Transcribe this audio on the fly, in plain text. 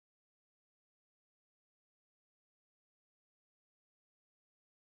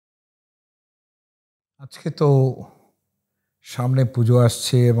আজকে তো সামনে পুজো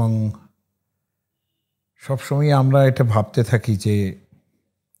আসছে এবং সবসময় আমরা এটা ভাবতে থাকি যে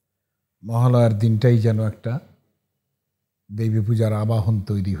মহালয়ার দিনটাই যেন একটা দেবী পূজার আবাহন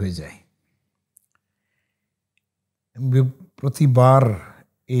তৈরি হয়ে যায়। প্রতিবার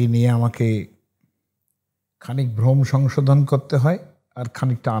এই নিয়ে আমাকে খানিক ভ্রম সংশোধন করতে হয় আর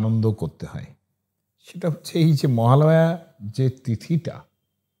খানিকটা আনন্দ করতে হয়। সেটা হচ্ছে এই যে মহালয়া যে তিথিটা,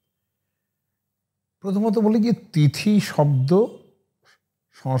 প্রথমত বলি যে তিথি শব্দ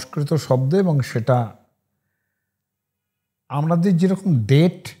সংস্কৃত শব্দ এবং সেটা আমাদের যেরকম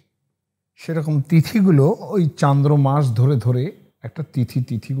ডেট সেরকম তিথিগুলো ওই চান্দ্র মাস ধরে ধরে একটা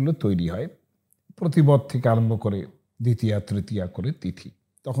তিথিগুলো তৈরি হয়। প্রতিপদ থেকে আরম্ভ করে দ্বিতীয়া তৃতীয়া করে তিথি।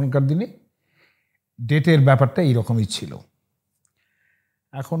 তখনকার দিনে ডেটের ব্যাপারটা এইরকমই ছিল।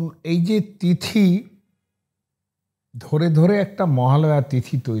 এখন এই যে তিথি ধরে ধরে একটা মহালয়া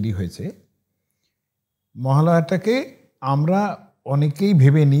তিথি তৈরি হয়েছে, মহালয়াটাকে আমরা অনেকেই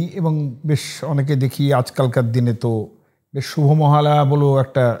ভেবে নিই এবং বেশ অনেকে দেখি আজকালকার দিনে তো বেশ শুভ মহালয়া বলেও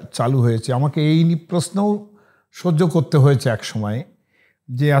একটা চালু হয়েছে। আমাকে এই প্রশ্নও সহ্য করতে হয়েছে এক সময়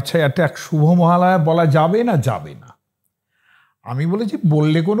যে আচ্ছা এটা এক শুভ মহালয়া বলা যাবে না যাবে না। আমি বলেছি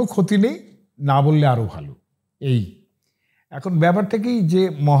বললে কোনো ক্ষতি নেই, না বললে আরও ভালো। এই এখন ব্যাপারটা কি যে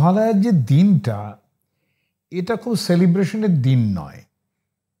মহালয়ার যে দিনটা, এটা খুব সেলিব্রেশনের দিন নয়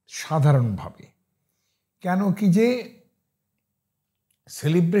সাধারণভাবে। কেন কি যে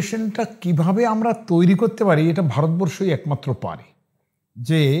সেলিব্রেশনটা কিভাবে আমরা তৈরি করতে পারি এটা ভারতবর্ষই একমাত্র পারে।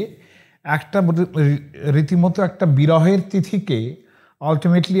 যে একটা রীতিমতো একটা বিরহের তিথিকে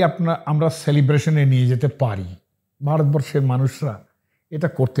আলটিমেটলি আমরা সেলিব্রেশনে নিয়ে যেতে পারি। ভারতবর্ষের মানুষরা এটা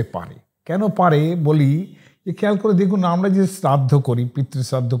করতে পারে। কেন পারে বলি যে খেয়াল করে দেখুন, আমরা যে শ্রাদ্ধ করি,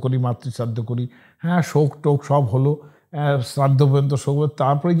 পিতৃশ্রাদ্ধ করি, মাতৃশ্রাদ্ধ করি, হ্যাঁ শোক টোক সব হলো, শ্রাদ্ধ পর্যন্ত শোক,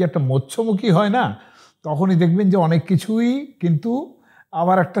 তারপরে যে একটা মৎস্যমুখী হয় না, তখনই দেখবেন যে অনেক কিছুই কিন্তু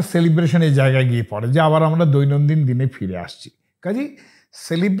আবার একটা সেলিব্রেশনের জায়গায় গিয়ে পড়ে, যে আবার আমরা দৈনন্দিন দিনে ফিরে আসছি। কাজেই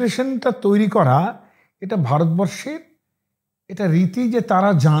সেলিব্রেশনটা তৈরি করা এটা ভারতবর্ষের এটা রীতি, যে তারা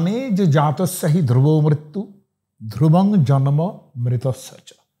জানে যে জাতস্যাহি ধ্রুব মৃত্যু ধ্রুবং জন্ম মৃতস্য।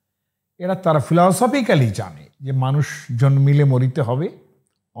 এরা তারা ফিলসফিক্যালি জানে যে মানুষ জন্মিলে মরিতে হবে,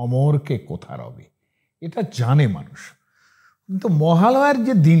 অমরকে কোথা রবে, এটা জানে মানুষ। কিন্তু মহালয়ার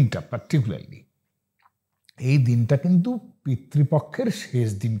যে দিনটা পার্টিকুলারলি, এই দিনটা কিন্তু পিতৃপক্ষের শেষ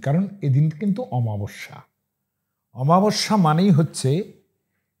দিন, কারণ এদিন কিন্তু অমাবস্যা। অমাবস্যা মানেই হচ্ছে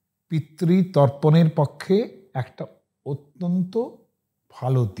পিতৃতর্পণের পক্ষে একটা অত্যন্ত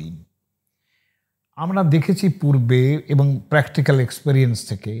ভালো দিন। আমরা দেখেছি পূর্বে এবং প্র্যাকটিক্যাল এক্সপেরিয়েন্স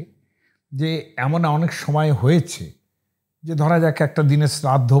থেকে যে এমন অনেক সময় হয়েছে যে ধরা যাক একটা দিনে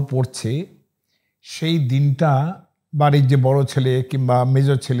শ্রাদ্ধ পড়ছে, সেই দিনটা বাড়ির যে বড় ছেলে কিংবা মেজ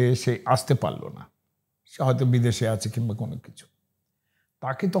ছেলে সে আসতে পারলো না, সে হয়তো বিদেশে আছে কিংবা কোনো কিছু,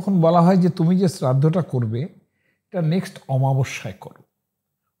 তাকে তখন বলা হয় যে তুমি যে শ্রাদ্ধটা করবে এটা নেক্সট অমাবস্যায় করো।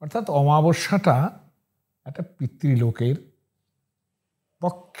 অর্থাৎ অমাবস্যাটা একটা পিতৃলোকের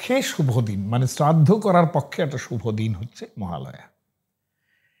পক্ষে শুভ দিন, মানে শ্রাদ্ধ করার পক্ষে একটা শুভ দিন হচ্ছে মহালয়া।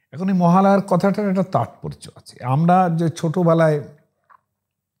 এখন এই মহালয়ার কথাটার একটা তাৎপর্য আছে। আমরা যে ছোটবেলায়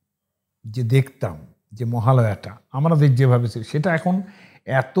যে দেখতাম যে মহালয়াটা আমাদের যেভাবে সেটা এখন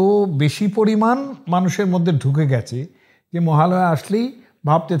এত বেশি পরিমাণ মানুষের মধ্যে ঢুকে গেছে যে মহালয়া আসলেই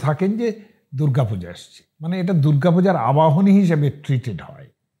ভাবতে থাকেন যে দুর্গাপূজা আসছে, মানে এটা দুর্গাপূজার আবাহনী হিসেবে ট্রিটেড হয়।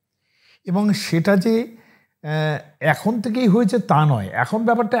 এবং সেটা যে এখন থেকেই হয়েছে তা নয়, এখন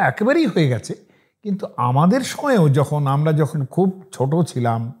ব্যাপারটা একেবারেই হয়ে গেছে। কিন্তু আমাদের সময়েও আমরা যখন খুব ছোট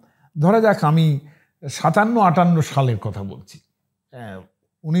ছিলাম, ধরা যাক আমি 57-58 সালের কথা বলছি,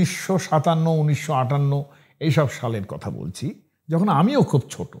 1957, 1958 এইসব সালের কথা বলছি, যখন আমিও খুব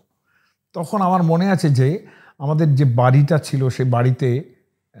ছোট, তখন আমার মনে আছে যে আমাদের যে বাড়িটা ছিল সে বাড়িতে,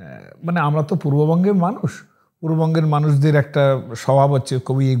 মানে আমরা তো পূর্ববঙ্গের মানুষ, পূর্ববঙ্গের মানুষদের একটা স্বভাব হচ্ছে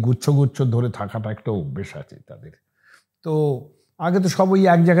খুবই এই গুচ্ছ গুচ্ছ ধরে থাকাটা একটা অভ্যেস আছে তাদের। তো আগে তো সব ওই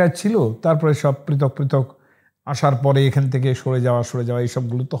এক জায়গায় ছিল, তারপরে সব পৃথক পৃথক আসার পরে এখান থেকে সরে যাওয়া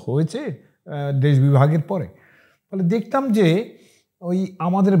এইসবগুলো তো হয়েছে দেশ বিভাগের পরে। ফলে দেখতাম যে ওই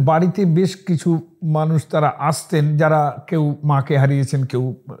আমাদের বাড়িতে বেশ কিছু মানুষ তারা আসতেন, যারা কেউ মাকে হারিয়েছেন, কেউ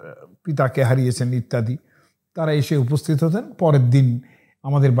পিতাকে হারিয়েছেন ইত্যাদি, তারা এসে উপস্থিত হতেন। পরের দিন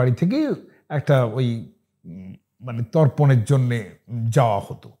আমাদের বাড়ি থেকে একটা ওই মানে তর্পণের জন্যে যাওয়া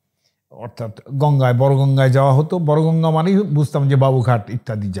হতো, অর্থাৎ বড়গঙ্গায় যাওয়া হতো। বড়গঙ্গা মানেই বুঝতাম যে বাবুঘাট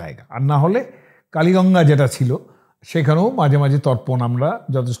ইত্যাদি জায়গা, আর না হলে কালীগঙ্গা যেটা ছিল সেখানেও মাঝে মাঝে তর্পণ আমরা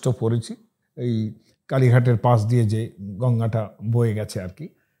যথেষ্ট পড়েছি। এই কালীঘাটের পাশ দিয়ে যে গঙ্গাটা বয়ে গেছে আর কি,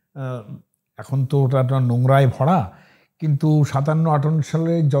 এখন তো ওটা নোংরায় ভরা, কিন্তু 57-58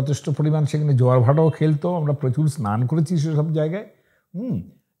 সালে যথেষ্ট পরিমাণ সেখানে জোয়ার ভাটাও খেলতো, আমরা প্রচুর স্নান করেছি সেসব জায়গায়।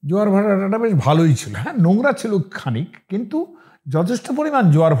 জোয়ার ভাটাটা বেশ ভালোই ছিল, হ্যাঁ নোংরা ছিল খানিক, কিন্তু যথেষ্ট পরিমাণ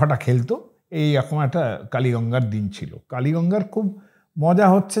জোয়ার ভাটা খেলতো। এই এখন একটা কালীগঙ্গার দিন ছিল। কালীগঙ্গার খুব মজা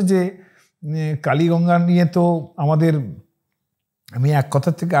হচ্ছে যে কালীগঙ্গা নিয়ে তো আমাদের, আমি এক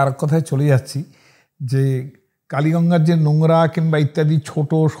কথা থেকে আরেক কথায় চলে যাচ্ছি, যে কালীগঙ্গার যে নোংরা কিংবা ইত্যাদি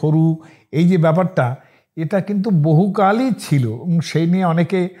ছোট সরু এই যে ব্যাপারটা, এটা কিন্তু বহুকালই ছিল এবং সেই নিয়ে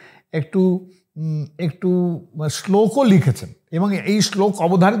অনেকে একটু একটু শ্লোকও লিখেছেন এবং এই শ্লোক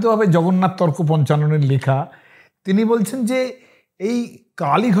অবধারিতভাবে জগন্নাথ তর্ক পঞ্চাননের লেখা। তিনি বলছেন যে এই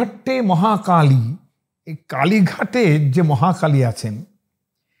কালীঘাটে মহাকালী, এই কালীঘাটে যে মহাকালী আছেন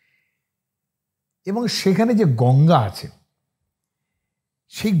এবং সেখানে যে গঙ্গা আছে,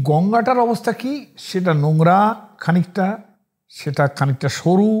 সেই গঙ্গাটার অবস্থা কি, সেটা নোংরা খানিকটা, সেটা খানিকটা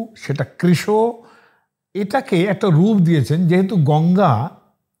সরু, সেটা কৃশ। এটাকে একটা রূপ দিয়েছেন, যেহেতু গঙ্গা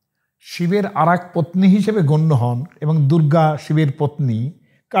শিবের আর এক পত্নী হিসেবে গণ্য হন এবং দুর্গা শিবের পত্নী,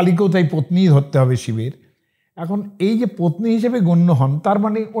 কালীকেও তাই পত্নী ধরতে হবে শিবের। এখন এই যে পত্নী হিসেবে গণ্য হন, তার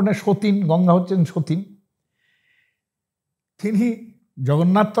মানে ওটা সতীন, গঙ্গা হচ্ছেন সতীন। তিনি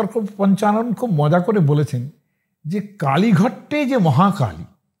জগন্নাথ তর্ক পঞ্চানন খুব মজা করে বলেছেন যে কালীঘাটে যে মহাকালী,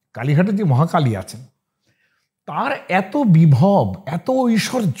 কালীঘাটে যে মহাকালী আছেন, তার এত বিভব, এত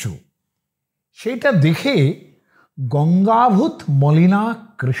ঐশ্বর্য, সেইটা দেখে গঙ্গাভূত মলিনা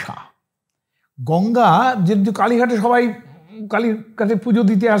কৃষা। গঙ্গা যে কালীঘাটে সবাই কালীর কাছে পুজো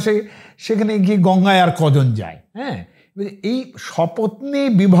দিতে আসে, সেখানে গিয়ে গঙ্গায় আর কজন যায়, হ্যাঁ। এই সপত্নী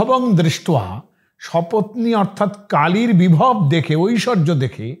বিভবং দৃষ্ট্বা, সপত্নী অর্থাৎ কালীর বিভব দেখে, ঐশ্বর্য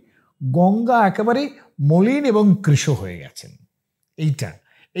দেখে গঙ্গা একেবারে মলিন এবং কৃশ হয়ে গেছেন।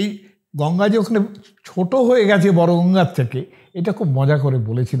 এই গঙ্গা যে ওখানে ছোট হয়ে গেছে বড় গঙ্গার থেকে, এটা খুব মজা করে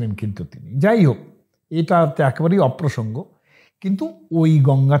বলেছিলেন কিন্তু তিনি। যাই হোক, এটা একেবারেই অপ্রসঙ্গ, কিন্তু ওই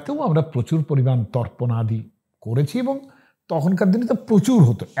গঙ্গাতেও আমরা প্রচুর পরিমাণ তর্পণ আদি করেছি এবং তখনকার দিনে তো প্রচুর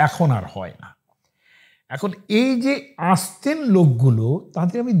হতো, এখন আর হয় না। এখন এই যে আসতেন লোকগুলো,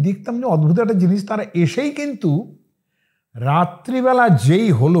 তাদের আমি দেখতাম যে অদ্ভুত একটা জিনিস, তারা এসেই কিন্তু রাত্রিবেলা যেই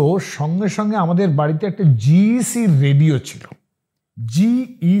হলো, সঙ্গে সঙ্গে আমাদের বাড়িতে একটা জিইসি রেডিও ছিল,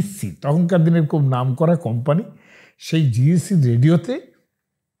 জিইসি তখনকার দিনের খুব নাম করা কোম্পানি। সেই জিইসি রেডিওতে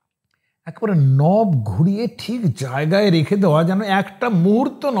একেবারে নব ঘুরিয়ে ঠিক জায়গায় রেখে দেওয়া, যেন একটা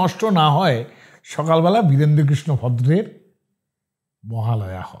মুহূর্ত নষ্ট না হয়, সকালবেলা বীরেন্দ্রকৃষ্ণ ভদ্রের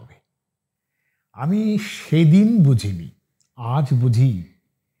মহালয়া হবে। আমি সেদিন বুঝিনি, আজ বুঝি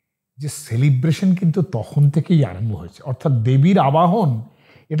যে সেলিব্রেশন কিন্তু তখন থেকেই আরম্ভ হয়েছে। অর্থাৎ দেবীর আবাহন,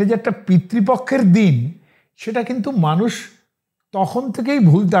 এটা যে একটা পিতৃপক্ষের দিন, সেটা কিন্তু মানুষ তখন থেকেই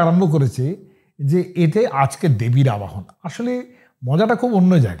ভুলতে আরম্ভ করেছে যে এতে আজকে দেবীর আবাহন। আসলে মজাটা খুব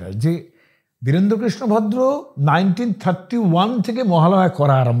অন্য জায়গায়, যে বীরেন্দ্রকৃষ্ণ ভদ্র 1931 থেকে মহালয়া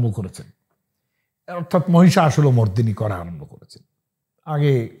করা আরম্ভ করেছেন, অর্থাৎ মহিষাসুরমর্দিনী করা আরম্ভ করেছেন।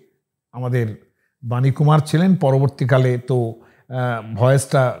 আগে আমাদের বাণীকুমার ছিলেন, পরবর্তীকালে তো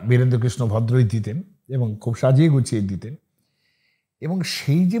ভয়েসটা বীরেন্দ্রকৃষ্ণ ভদ্রই দিতেন এবং খুব সাজিয়ে গুছিয়ে দিতেন। এবং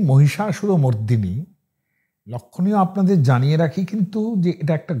সেই যে মহিষাসুরমর্দিনী, লক্ষণীয় আপনাদের জানিয়ে রাখি কিন্তু যে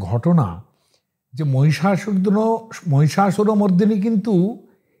এটা একটা ঘটনা, যে মহিষাসুরমর্দিনী কিন্তু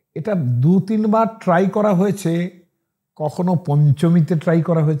এটা 2-3 বার ট্রাই করা হয়েছে। কখনো পঞ্চমীতে ট্রাই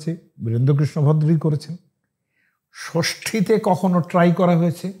করা হয়েছে, বীরেন্দ্রকৃষ্ণ ভদ্রই করেছেন। ষষ্ঠীতে কখনো ট্রাই করা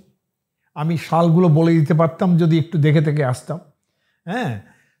হয়েছে, আমি সালগুলো বলে দিতে পারতাম যদি একটু দেখে থেকে আসতাম, হ্যাঁ।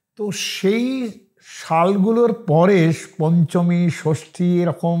 তো সেই সালগুলোর পরে পঞ্চমী, ষষ্ঠী,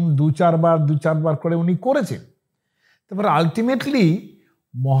 এরকম 2-4 বার করে উনি করেছেন। তারপরে আলটিমেটলি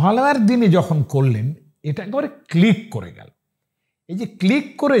মহালয়ার দিনে যখন করলেন, এটা একেবারে ক্লিক করে গেল। এই যে ক্লিক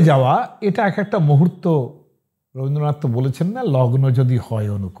করে যাওয়া, এটা এক একটা মুহূর্ত, রবীন্দ্রনাথ তো বলেছেন না, লগ্ন যদি হয়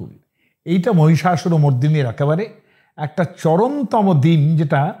অনুকূল। এইটা মহিষাসুরমর্দিনীর একেবারে একটা চরমতম দিন,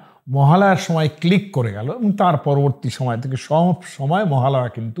 যেটা মহালয়ার সময় ক্লিক করে গেল এবং তার পরবর্তী সময় থেকে সব সময়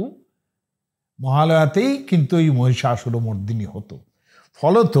মহালয়াতেই কিন্তু এই মহিষাসুরমর্দিনী হতো।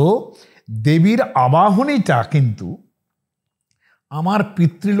 ফলত দেবীর আবাহনীটা কিন্তু আমার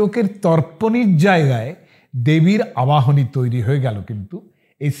পিতৃলোকের তর্পণীর জায়গায় দেবীর আবাহনী তৈরি হয়ে গেল কিন্তু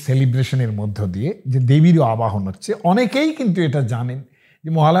এই সেলিব্রেশনের মধ্য দিয়ে, যে দেবীরও আবাহন হচ্ছে। অনেকেই কিন্তু এটা জানেন যে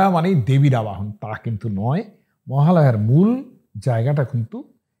মহালয়া মানেই দেবীর আবাহন, তা কিন্তু নয়। মহালয়ার মূল জায়গাটা কিন্তু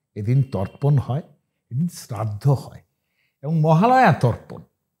এদিন তর্পণ হয়, এদিন শ্রাদ্ধ হয়। এবং মহালয়া তর্পণ,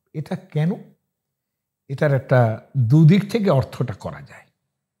 এটা কেন, এটার একটা দুদিক থেকে অর্থটা করা যায়।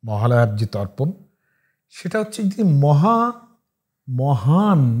 মহালয়ার যে তর্পণ, সেটা হচ্ছে যে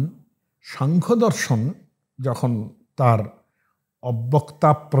মহান সাংখ্য দর্শন যখন তার অব্যক্তা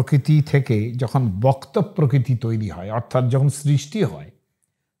প্রকৃতি থেকে যখন বক্ত প্রকৃতি তৈরি হয়, অর্থাৎ যখন সৃষ্টি হয়,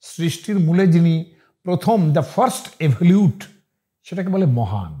 সৃষ্টির মূলে যিনি প্রথম, দ্য ফার্স্ট এভলিউট, সেটাকে বলে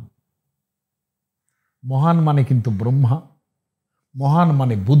মহান। মহান মানে কিন্তু ব্রহ্মা, মহান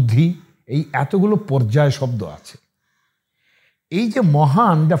মানে বুদ্ধি, এই এতগুলো পর্যায় শব্দ আছে। এই যে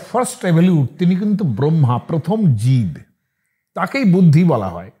মহান, দ্য ফার্স্ট এভলিউট, তিনি কিন্তু ব্রহ্মা, প্রথম জীব, তাকেই বুদ্ধি বলা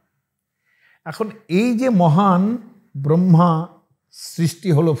হয়। এখন এই যে মহান ব্রহ্মা সৃষ্টি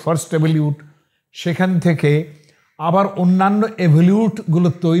হলো, ফার্স্ট এভলিউট, সেখান থেকে আবার অন্যান্য এভলিউটগুলো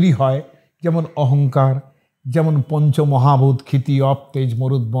তৈরি হয়, যেমন অহংকার, যেমন পঞ্চমহাভূত, ক্ষিতি, অপ, তেজ,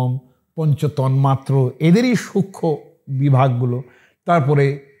 মরুদ্গম, পঞ্চতন্মাত্র, এদেরই সূক্ষ্ম বিভাগগুলো। তারপরে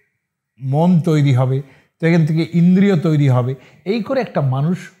মন তৈরি হবে, সেখান থেকে ইন্দ্রিয় তৈরি হবে, এই করে একটা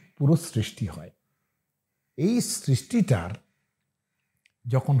মানুষ পুরো সৃষ্টি হয়। এই সৃষ্টিটার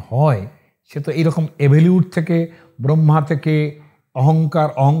যখন হয়, সে তো এইরকম এভলিউট থেকে, ব্রহ্মা থেকে অহংকার,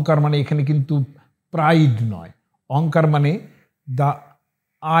 অহংকার মানে এখানে কিন্তু প্রাইড নয়, অহংকার মানে দ্য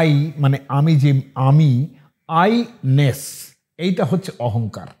আই, মানে আমি, যে আমি, আইনেস, এইটা হচ্ছে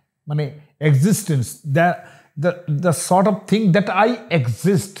অহংকার, মানে existence, the sort of thing that I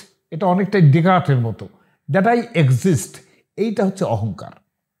exist, এটা অনেকটাই ডেকার্টের মতো, দ্যাট আই এক্সিস্ট, এইটা হচ্ছে অহংকার।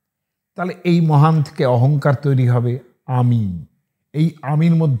 তাহলে এই মহান থেকে অহংকার তৈরি হবে, আমি, এই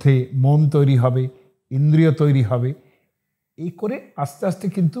আমির মধ্যে মন তৈরি হবে, ইন্দ্রিয় তৈরি হবে, এই করে আস্তে আস্তে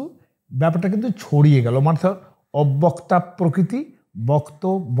কিন্তু ব্যাপারটা কিন্তু ছড়িয়ে গেল। মানে অব্যক্তা প্রকৃতি বক্ত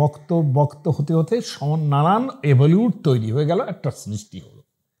বক্ত বক্ত হতে হতে নানান এভলিউট তৈরি হয়ে গেল, একটা সৃষ্টি হলো।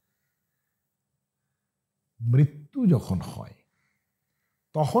 মৃত্যু যখন হয়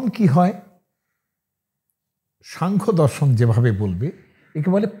তখন কি হয়? সাংখ্য দর্শন যেভাবে বলবে, একে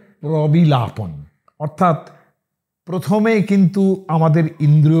বলে প্রবিলাপন, অর্থাৎ প্রথমে কিন্তু আমাদের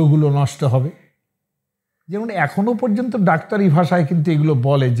ইন্দ্রিয়গুলো নষ্ট হবে। যেমন এখনো পর্যন্ত ডাক্তারি ভাষায় কিন্তু এগুলো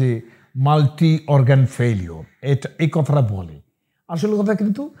বলে যে মাল্টি অর্গান ফেইলিওর, এটা এই কথাটা বলে। আসলে কথা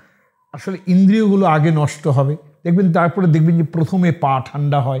কিন্তু আসলে ইন্দ্রিয়গুলো আগে নষ্ট হবে, দেখবেন। তারপরে দেখবেন যে প্রথমে পা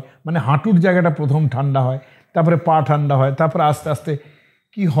ঠান্ডা হয়, মানে হাঁটুর জায়গাটা প্রথম ঠান্ডা হয়, তারপরে পা ঠান্ডা হয়, তারপরে আস্তে আস্তে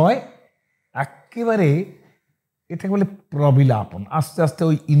কি হয়, একেবারে এটাকে বলে প্রবিলাপন। আস্তে আস্তে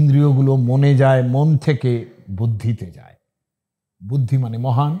ওই ইন্দ্রিয়গুলো মনে যায়, মন থেকে বুদ্ধিতে যায়, বুদ্ধি মানে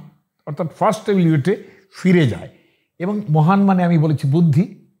মহান, অর্থাৎ ফার্স্ট এভলিউটে ফিরে যায়। এবং মহান মানে আমি বলেছি বুদ্ধি।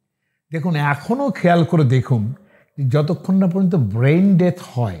 দেখুন, এখনও খেয়াল করে দেখুন, যতক্ষণ না পর্যন্ত ব্রেইন ডেথ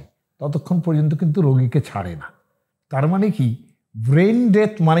হয় ততক্ষণ পর্যন্ত কিন্তু রোগীকে ছাড়ে না। তার মানে কি, ব্রেইন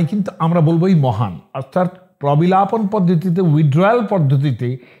ডেথ মানে কিন্তু আমরা বলবো এই মহান, অর্থাৎ প্রবিলাপন পদ্ধতিতে, উইথড্রয়াল পদ্ধতিতে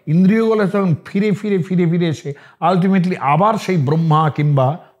ইন্দ্রিয়গুলো যখন ফিরে ফিরে ফিরে ফিরে এসে আলটিমেটলি আবার সেই ব্রহ্মা কিংবা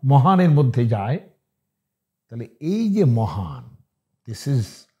মহানের মধ্যে যায়, তাহলে এই যে মহান, দিস ইজ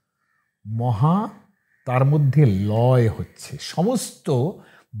মহা, তার মধ্যে লয় হচ্ছে, সমস্ত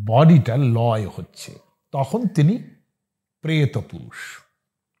বডিটা লয় হচ্ছে, তখন তিনি প্রেত পুরুষ।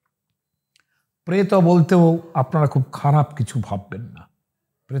 প্রেত বলতেও আপনারা খুব খারাপ কিছু ভাববেন না।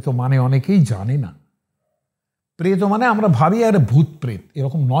 প্রেত মানে অনেকেই জানে না। প্রেত মানে আমরা ভাবি আর ভূত প্রেত,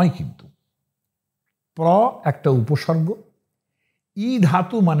 এরকম নয় কিন্তু। প্র একটা উপসর্গ, ই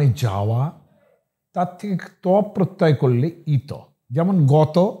ধাতু মানে যাওয়া, তার থেকে ত প্রত্যয় করলে ইত, যেমন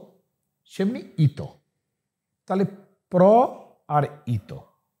গত সেমনি ইত। তাহলে প্র আর ইত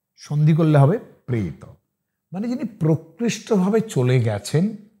সন্ধি করলে হবে প্রেত, মানে যিনি প্রকৃষ্টভাবে চলে গেছেন,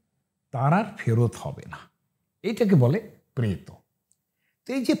 তার আর ফেরত হবে না, এইটাকে বলে প্রেত। তো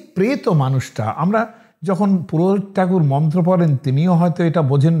এই যে প্রেত মানুষটা, আমরা যখন পুরোহিত ঠাকুর মন্ত্র পড়েন, তিনিও হয়তো এটা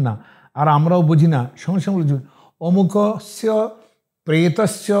বোঝেন না, আর আমরাও বুঝি না, সঙ্গে সঙ্গে অমুকস্য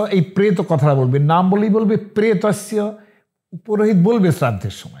প্রেতস্য, এই প্রেত কথাটা বলবে, নাম বলেই বলবে প্রেতস্য, পুরোহিত বলবে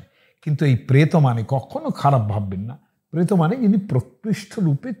শ্রাদ্ধের সময়। কিন্তু এই প্রেত মানে কখনো খারাপ ভাববেন না, প্রেত মানে যিনি প্রকৃষ্ট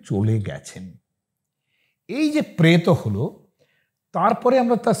রূপে চলে গেছেন। এই যে প্রেত হলো, তারপরে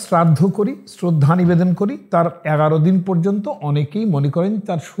আমরা তার শ্রাদ্ধ করি, শ্রদ্ধা নিবেদন করি, তার 11 দিন পর্যন্ত অনেকেই মনে করেন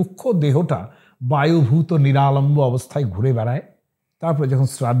তার সূক্ষ্ম দেহটা বায়ুভূত নিরালম্ব অবস্থায় ঘুরে বেড়ায়। তারপরে যখন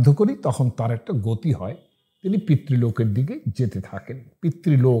শ্রাদ্ধ করি তখন তার একটা গতি হয়, তিনি পিতৃলোকের দিকে যেতে থাকেন।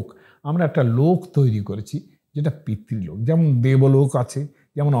 পিতৃলোক, আমরা একটা লোক তৈরি করেছি যেটা পিতৃলোক, যেমন দেবলোক আছে,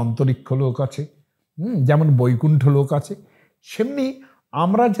 যেমন অন্তরিক্ষ লোক আছে, যেমন বৈকুণ্ঠ লোক আছে, সেমনি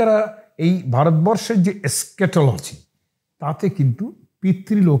আমরা যারা এই ভারতবর্ষের যে এসকেটোলজি, তাতে কিন্তু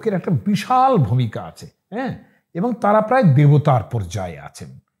পিতৃলোকের একটা বিশাল ভূমিকা আছে, হ্যাঁ, এবং তারা প্রায় দেবতার পর্যায়ে আছেন।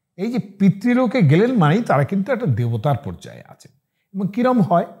 এই যে পিতৃলোকে গেলেন মানেই তারা কিন্তু একটা দেবতার পর্যায়ে আছেন। এবং কিরম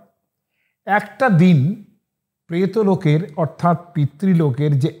হয়, একটা দিন প্রেতলোকের অর্থাৎ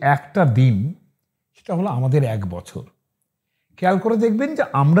পিতৃলোকের যে একটা দিন, সেটা হলো আমাদের 1 বছর। খেয়াল করে দেখবেন যে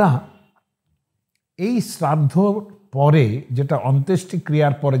আমরা এই শ্রাদ্ধ পরে, যেটা অন্ত্যেষ্টি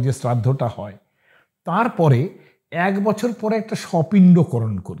ক্রিয়ার পরে যে শ্রাদ্ধটা হয়, তারপরে 1 বছর পরে একটা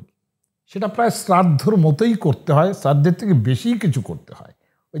স্বপিণ্ডকরণ করি। সেটা প্রায় শ্রাদ্ধর মতোই করতে হয়, শ্রাদ্ধের থেকে বেশি কিছু করতে হয়।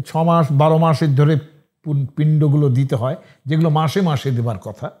 ওই 6 মাস 12 মাসের ধরে পিণ্ডগুলো দিতে হয়, যেগুলো মাসে মাসে দেবার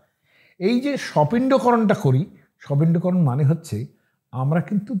কথা। এই যে স্বপিণ্ডকরণটা করি, স্বপিণ্ডকরণ মানে হচ্ছে আমরা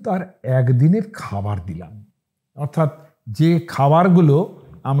কিন্তু তার একদিনের খাবার দিলাম। অর্থাৎ যে খাবারগুলো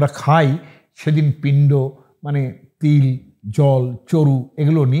আমরা খাই সেদিন পিণ্ড মানে তিল, জল, চরু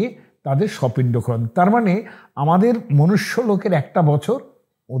এগুলো নিয়ে তাদের স্বপিণ্ডকরণ। তার মানে আমাদের মনুষ্য লোকের একটা বছর,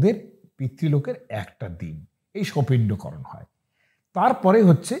 ওদের পিতৃলোকের একটা দিন, এই স্বপিণ্ডকরণ হয়। তারপরে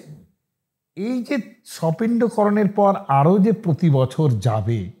হচ্ছে এই যে স্বপিণ্ডকরণের পর আরও যে প্রতি বছর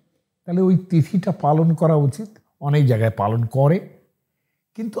যাবে, তাহলে ওই তিথিটা পালন করা উচিত। অনেক জায়গায় পালন করে,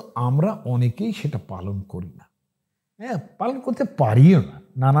 কিন্তু আমরা অনেকেই সেটা পালন করি না। হ্যাঁ, পালন করতে পারিও না,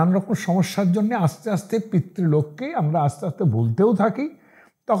 নানান রকম সমস্যার জন্য আস্তে আস্তে পিতৃলোককে আমরা আস্তে আস্তে ভুলতেও থাকি।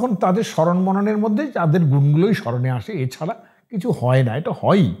 তখন তাদের স্মরণ মননের মধ্যে যাদের গুণগুলোই স্মরণে আসে, এছাড়া কিছু হয় না। এটা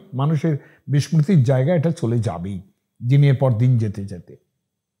হয়ই, মানুষের বিস্মৃতির জায়গায় এটা চলে যাবেই দিনের পর দিন যেতে যেতে।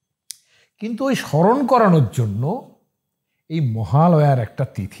 কিন্তু ওই স্মরণ করানোর জন্য এই মহালয়ার একটা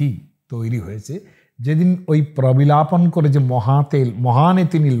তিথি তৈরি হয়েছে, যেদিন ওই প্রবিলাপন করে যে মহানে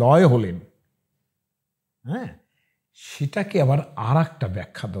তিনি লয় হলেন, হ্যাঁ, সেটাকে আবার আর একটা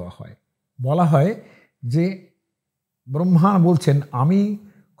ব্যাখ্যা দেওয়া হয়। বলা হয় যে ব্রহ্মা বলছেন, আমি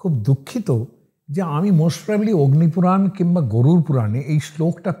খুব দুঃখিত যে আমি মোস্ট প্রবাবলি অগ্নিপুরাণ কিংবা গরুর পুরাণে এই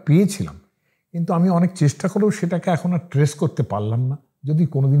শ্লোকটা পেয়েছিলাম, কিন্তু আমি অনেক চেষ্টা করেও সেটাকে এখন আর ট্রেস করতে পারলাম না। যদি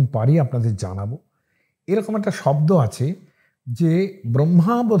কোনোদিন পারি আপনাদের জানাবো। এরকম একটা শব্দ আছে যে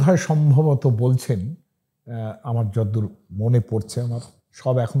ব্রহ্মা বোধহয় সম্ভবত বলছেন, আমার যতদূর মনে পড়ছে, আমার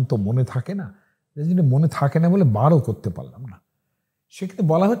সব এখন তো মনে থাকে না, যে জন্য মনে থাকে না বলে বারও করতে পারলাম না। সেখানে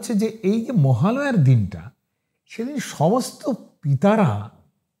বলা হচ্ছে যে এই যে মহালয়ার দিনটা, সেদিন সমস্ত পিতারা,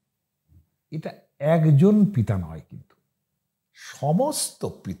 এটা একজন পিতা নয়, কিন্তু সমস্ত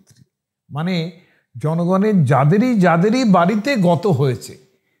পিতৃ, মানে জনগণের যাদেরই বাড়িতে গত হয়েছে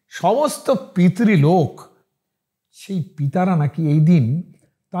সমস্ত পিতৃলোক, সেই পিতারা নাকি এই দিন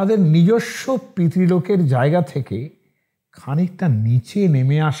তাদের নিজস্ব পিতৃলোকের জায়গা থেকে খানিকটা নিচে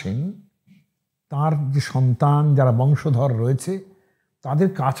নেমে আসেন, তার যে সন্তান যারা বংশধর রয়েছে তাদের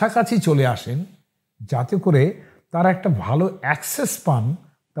কাছাকাছি চলে আসেন, যাতে করে তারা একটা ভালো অ্যাক্সেস পান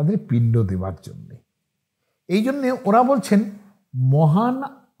তাদের পিণ্ড দেবার জন্যে। এই জন্যে ওরা বলছেন মহান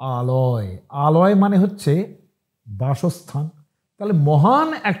আলয়। আলয় মানে হচ্ছে বাসস্থান। তাহলে মহান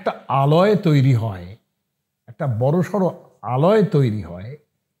একটা আলয় তৈরি হয়, একটা বড়সড় আলয় তৈরি হয়,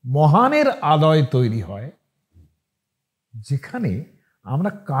 মহানের আলয় তৈরি হয়, যেখানে আমরা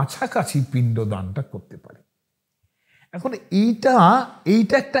কাছাকাছি পিণ্ডদানটা করতে পারি। এখন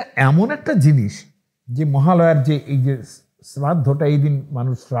এইটা একটা এমন একটা জিনিস যে মহালয়ার যে এই যে শ্রাদ্ধটা, এই দিন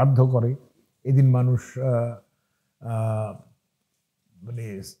মানুষ শ্রাদ্ধ করে, এদিন মানুষ মানে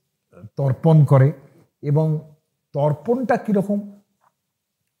তর্পণ করে। এবং তর্পণটা কীরকম,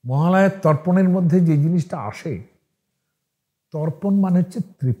 মহালয়ার তর্পণের মধ্যে যে জিনিসটা আসে, তর্পণ মানে হচ্ছে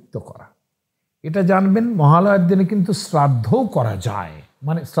তৃপ্ত করা। এটা জানবেন, মহালয়ার দিনে কিন্তু শ্রাদ্ধও করা যায়,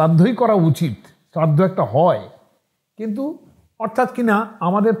 মানে শ্রাদ্ধই করা উচিত, শ্রাদ্ধ একটা হয়। কিন্তু অর্থাৎ কিনা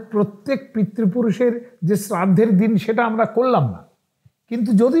আমাদের প্রত্যেক পিতৃপুরুষের যে শ্রাদ্ধের দিন সেটা আমরা করলাম না, কিন্তু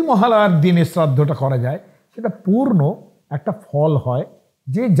যদি মহালয়ার দিনে শ্রাদ্ধটা করা যায়, সেটা পূর্ণ একটা ফল হয়।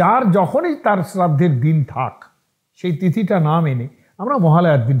 যে যার যখনই তার শ্রাদ্ধের দিন থাক, সেই তিথিটা না মেনে আমরা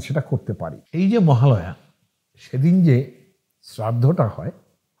মহালয়ার দিন সেটা করতে পারি। এই যে মহালয়া, সেদিন যে শ্রাদ্ধটা হয়,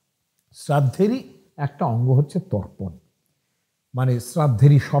 শ্রাদ্ধেরই একটা অঙ্গ হচ্ছে তর্পণ। মানে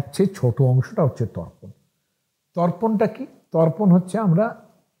শ্রাদ্ধেরই সবচেয়ে ছোট অংশটা হচ্ছে তর্পণ। তর্পণটা কি? তর্পণ হচ্ছে আমরা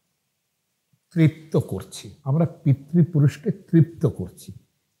তৃপ্ত করছি, আমরা পিতৃপুরুষকে তৃপ্ত করছি।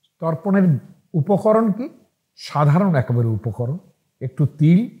 তর্পণের উপকরণ কি? সাধারণ একেবারে উপকরণ, একটু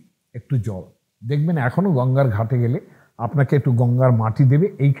তিল, একটু জল। দেখবেন এখনও গঙ্গার ঘাটে গেলে আপনাকে একটু গঙ্গার মাটি দেবে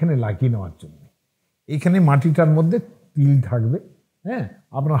এইখানে লাগিয়ে নেওয়ার জন্য। এইখানে মাটিটার মধ্যে তিল থাকবে, হ্যাঁ,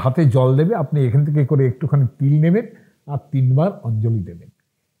 আপনার হাতে জল দেবে, আপনি এখান থেকে করে একটুখানি তিল নেবেন আর 3 বার অঞ্জলি দেবেন।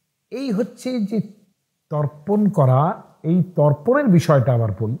 এই হচ্ছে যে তর্পণ করা। এই তর্পণের বিষয়টা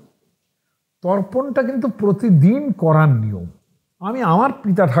আবার বলি, তর্পণটা কিন্তু প্রতিদিন করার নিয়ম। আমি আমার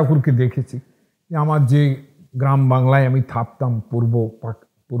পিতা ঠাকুরকে দেখেছি, যে আমার যে গ্রাম বাংলায় আমি থাকতাম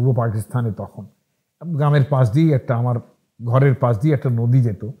পূর্ব পাকিস্তানে, তখন গ্রামের পাশ দিয়েই একটা, আমার ঘরের পাশ দিয়ে একটা নদী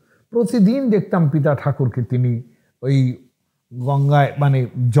যেত। প্রতিদিন দেখতাম পিতা ঠাকুরকে, তিনি ওই গঙ্গায় মানে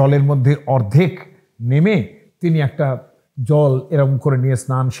জলের মধ্যে অর্ধেক নেমে তিনি একটা জল এরকম করে নিয়ে,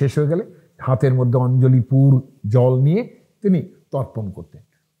 স্নান শেষ হয়ে গেলে হাতের মধ্যে অঞ্জলিপুর জল নিয়ে তিনি তর্পণ করতেন।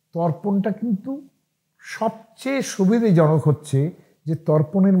 তর্পণটা কিন্তু সবচেয়ে সুবিধাজনক হচ্ছে যে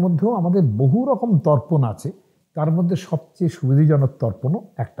তর্পণের মধ্যেও আমাদের বহু রকম তর্পণ আছে, তার মধ্যে সবচেয়ে সুবিধাজনক তর্পণও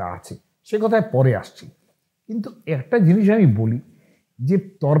একটা আছে, সে কথায় পরে আসছি। কিন্তু একটা জিনিস আমি বলি যে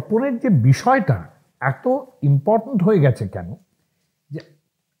তর্পণের যে বিষয়টা এত ইম্পর্ট্যান্ট হয়ে গেছে কেন, যে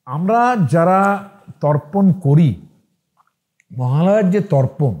আমরা যারা তর্পণ করি, মহালয়ার যে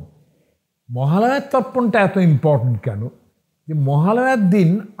তর্পণ, মহালয়ার তর্পণটা এত ইম্পর্ট্যান্ট কেন, যে মহালয়ার দিন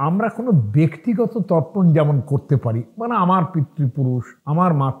আমরা কোনো ব্যক্তিগত তর্পণ যেমন করতে পারি, মানে আমার পিতৃপুরুষ,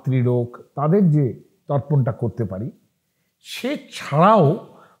 আমার মাতৃলোক, তাদের যে তর্পণটা করতে পারি, সে ছাড়াও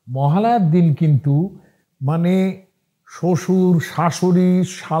মহালয়ার দিন কিন্তু মানে শ্বশুর, শাশুড়ি,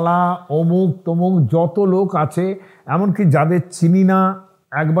 শালা, অমুক তমুক যত লোক আছে, এমনকি যাদের চিনি না,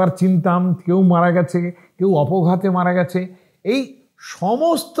 একবার চিনতাম, কেউ মারা গেছে, কেউ অপঘাতে মারা গেছে, এই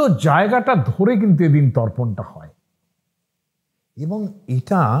সমস্ত জায়গাটা ধরে কিন্তু এদিন তর্পণটা হয়। এবং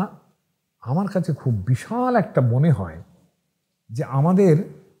এটা আমার কাছে খুব বিশাল একটা মনে হয় যে আমাদের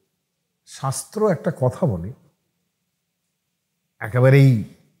শাস্ত্র একটা কথা বলে,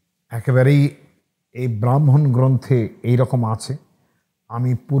 একেবারেই এই ব্রাহ্মণ গ্রন্থে এইরকম আছে,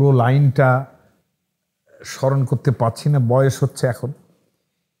 আমি পুরো লাইনটা স্মরণ করতে পারছি না, বয়স হচ্ছে এখন।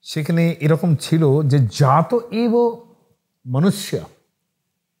 সেখানে এরকম ছিল যে জাত এব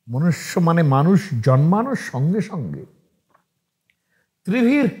মনুষ্য মানে মানুষ জন্মানোর সঙ্গে সঙ্গে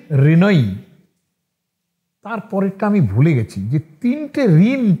ত্রিভির ঋণই, তারপরেরটা আমি ভুলে গেছি, যে 3টে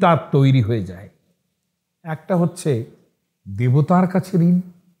ঋণ তার তৈরি হয়ে যায়। একটা হচ্ছে দেবতার কাছে ঋণ,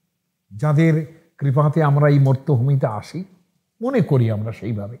 যাদের কৃপাতে আমরা এই মর্তভূমিতে আসি, মনে করি আমরা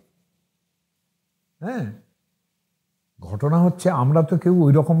সেইভাবে। হ্যাঁ, ঘটনা হচ্ছে আমরা তো কেউ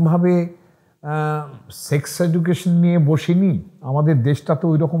ওই রকমভাবে সেক্স এডুকেশন নিয়ে বসিনি, আমাদের দেশটা তো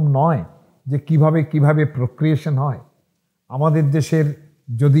ওই রকম নয় যে কিভাবে প্রক্রিয়েশন হয়। আমাদের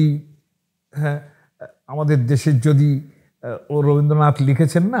দেশের যদি ও রবীন্দ্রনাথ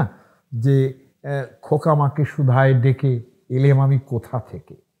লিখেছেন না যে খোকা মাকে সুধায় ডেকে এলেম আমি কোথা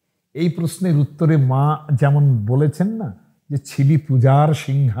থেকে, এই প্রশ্নের উত্তরে মা যেমন বলেছেন না যে ছিলি পূজার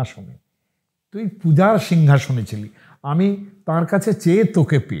সিংহাসনে, তুই পূজার সিংহাসনে ছিলি, আমি তার কাছে চেয়ে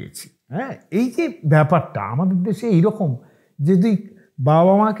তোকে পেয়েছি। হ্যাঁ, এই যে ব্যাপারটা আমাদের দেশে এইরকম, যদি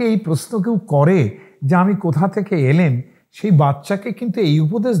বাবা মাকে এই প্রশ্ন কেউ করে যে আমি কোথা থেকে এলেন, সেই বাচ্চাকে কিন্তু এই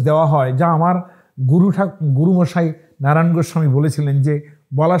উপদেশ দেওয়া হয়, যা আমার গুরুমশাই নারায়ণ গোস্বামী বলেছিলেন, যে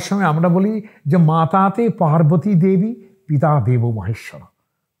বলার সময় আমরা বলি যে মাতাতে পার্বতী দেবী, পিতা দেব মহেশ্বর।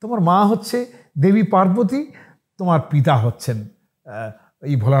 তোমার মা হচ্ছে দেবী পার্বতী, তোমার পিতা হচ্ছেন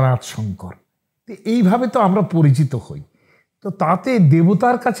এই ভোলানাথ শঙ্কর। তো এইভাবে তো আমরা পরিচিত হই। তো তাতে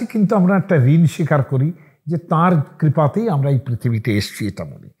দেবতার কাছে কিন্তু আমরা একটা ঋণ স্বীকার করি, যে তার কৃপাতেই আমরা এই পৃথিবীতে এসছি, এটা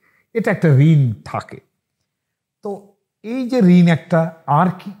বলি, এটা একটা ঋণ থাকে। তো এই যে ঋণ একটা, আর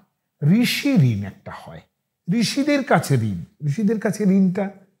কি ঋষি ঋণ একটা হয়, ঋষিদের কাছে ঋণটা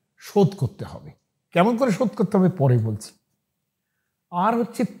শোধ করতে হবে। কেমন করে শোধ করতে হবে পরে বলছি। আর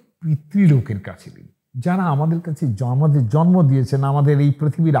হচ্ছে পিতৃলোকের কাছে ঋণ, যারা আমাদের কাছে আমাদের জন্ম দিয়েছেন, আমাদের এই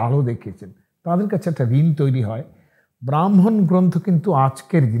পৃথিবীর আলো দেখিয়েছেন, তাদের কাছে একটা ঋণ তৈরি হয়। ব্রাহ্মণ গ্রন্থ কিন্তু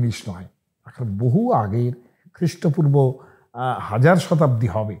আজকের জিনিস নয়, এখন বহু আগের, খ্রিস্টপূর্ব 1000 শতাব্দী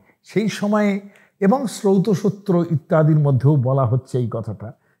হবে সেই সময়ে, এবং শ্রৌতসূত্র ইত্যাদির মধ্যেও বলা হচ্ছে এই কথাটা,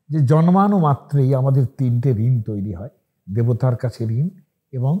 যে জন্মানো মাত্রেই আমাদের 3টে ঋণ তৈরি হয়, দেবতার কাছে ঋণ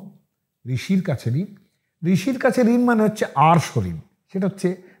এবং ঋষির কাছে ঋণ। ঋষির কাছে ঋণ মানে হচ্ছে আর্ষ ঋণ, সেটা হচ্ছে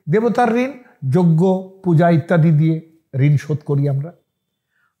দেবতার ঋণ, যজ্ঞ পূজা ইত্যাদি দিয়ে ঋণ শোধ করি আমরা।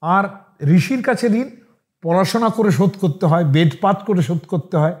 আর ঋষির কাছে ঋণ পড়াশোনা করে শোধ করতে হয়, বেদপাঠ করে শোধ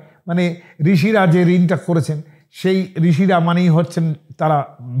করতে হয়, মানে ঋষিরা যে ঋণটা করেছেন, সেই ঋষিরা মানেই হচ্ছেন তারা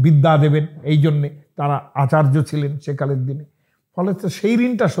বিদ্যা দেবেন, এই জন্যে তারা আচার্য ছিলেন সেকালের দিনে। ফলে তো সেই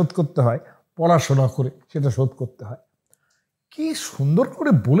ঋণটা শোধ করতে হয়, পড়াশোনা করে সেটা শোধ করতে হয়। কি সুন্দর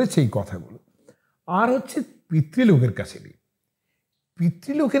করে বলেছে এই কথাগুলো। আর হচ্ছে পিতৃলোকের কাছে ঋণ।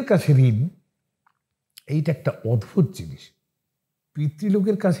 পিতৃলোকের কাছে ঋণ এইটা একটা অদ্ভুত জিনিস।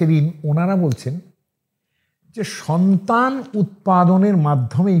 পিতৃলোকের কাছে ঋণ, ওনারা বলছেন যে সন্তান উৎপাদনের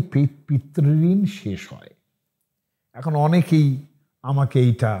মাধ্যমে এই পিতৃঋণ শেষ হয়। এখন অনেকেই আমাকে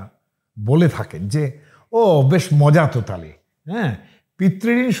এইটা বলে থাকেন যে ও বেশ মজা তো তাহলে, হ্যাঁ,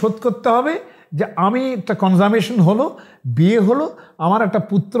 পিতৃঋণ শোধ করতে হবে, যে আমি একটা কনজামেশন হলো, বিয়ে হলো, আমার একটা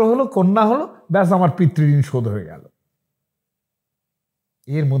পুত্র হলো, কন্যা হলো, ব্যাস আমার পিতৃঋণ শোধ হয়ে গেল।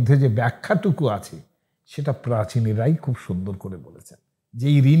 এর মধ্যে যে ব্যাখ্যাটুকু আছে সেটা প্রাচীনেরাই খুব সুন্দর করে বলেছেন, যে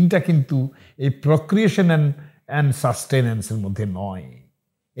এই ঋণটা কিন্তু এই প্রক্রিয়েশন অ্যান্ড সাস্টেনেন্সের মধ্যে নয়।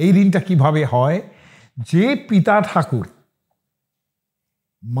 এই ঋণটা কিভাবে হয়, যে পিতা ঠাকুর,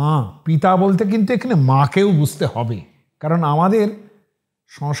 মা, পিতা বলতে কিন্তু এখানে মাকেও বুঝতে হবে, কারণ আমাদের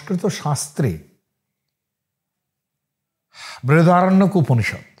সংস্কৃত শাস্ত্রে বৃহদারণ্যক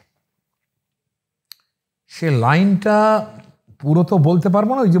উপনিষদ, সে লাইনটা পুরো তো বলতে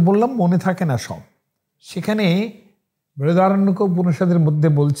পারবো না, ওই যে বললাম মনে থাকে না সব। সেখানে বৃহদারণ্যক উপনিষদের মধ্যে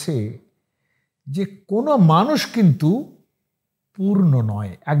বলছে যে কোনো মানুষ কিন্তু পূর্ণ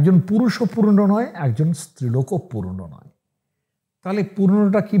নয়, একজন পুরুষও পূর্ণ নয়, একজন স্ত্রীলোকও পূর্ণ নয়। তাহলে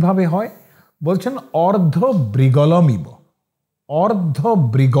পূর্ণটা কিভাবে হয়? বলছেন অর্ধ বৃগলমিব। অর্ধ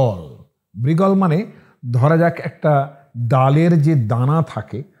বৃগল, বৃগল মানে ধরা যাক একটা ডালের যে দানা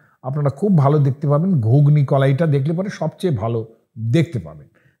থাকে, আপনারা খুব ভালো দেখতে পাবেন, ঘুগনি কলাইটা দেখলে পরে সবচেয়ে ভালো দেখতে পাবেন,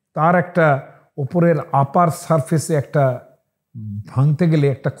 তার একটা ওপরের আপার সারফেসে একটা ভাঙতে গেলে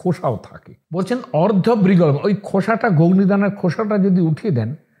একটা খোসাও থাকে। বলছেন অর্ধ বৃগল, ওই খোসাটা, ঘুগনি দানার খোসাটা যদি উঠিয়ে দেন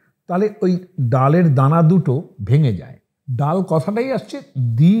তাহলে ওই ডালের দানা দুটো ভেঙে যায়। ডাল কথাটাই আসছে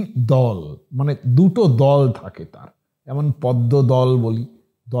দ্বিদল, মানে দুটো দল থাকে তার, যেমন পদ্ম দল বলি,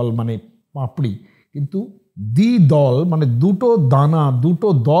 দল মানে পাপড়ি, কিন্তু দ্বিদল মানে দুটো দানা, দুটো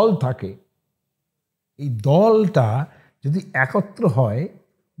দল থাকে। এই দলটা যদি একত্র হয়,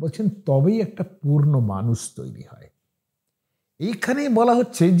 বলছেন তবেই একটা পূর্ণ মানুষ তৈরি হয়। এইখানে বলা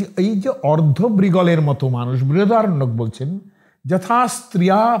হচ্ছে যে এই যে অর্ধবৃগলের মতো মানুষ, বৃহদারণ্যক বলছেন যথা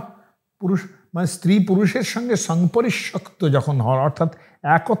স্ত্রিয়া পুরুষ, মানে স্ত্রী পুরুষের সঙ্গে সংপরিশক্ত যখন হয়, অর্থাৎ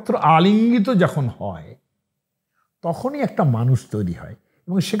একত্র আলিঙ্গিত যখন হয়, তখনই একটা মানুষ তৈরি হয়।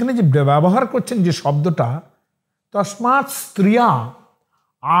 এবং সেখানে যে ব্যবহার করছেন যে শব্দটা, তস্মাৎ স্ত্রিয়া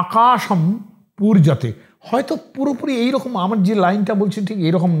আকাশম পূর্যতে, হয়তো পুরোপুরি এইরকম আমার যে লাইনটা বলছি ঠিক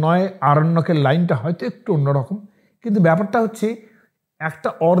এইরকম নয়, আরণ্যকের লাইনটা হয়তো একটু অন্যরকম, কিন্তু ব্যাপারটা হচ্ছে একটা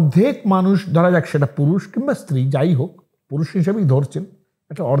অর্ধেক মানুষ, ধরা যাক সেটা পুরুষ কিংবা স্ত্রী যাই হোক, পুরুষ হিসেবেই ধরছেন,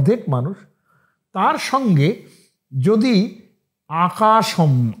 একটা অর্ধেক মানুষ, তার সঙ্গে যদি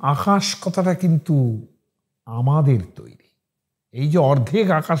আকাশম, আকাশ কথাটা কিন্তু আমাদের তৈরি। এই যে অর্ধেক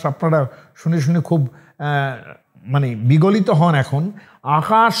আকাশ, আপনারা শুনে শুনে খুব মানে বিগলিত হন এখন,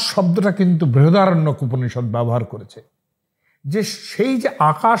 আকাশ শব্দটা কিন্তু বৃহদারণ্যক উপনিষদ ব্যবহার করেছে, যে সেই যে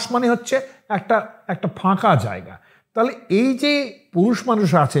আকাশ মানে হচ্ছে একটা একটা ফাঁকা জায়গা। তাহলে এই যে পুরুষ মানুষ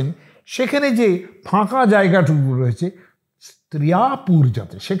আছেন, সেখানে যে ফাঁকা জায়গাটুকু রয়েছে, স্ত্রিয়া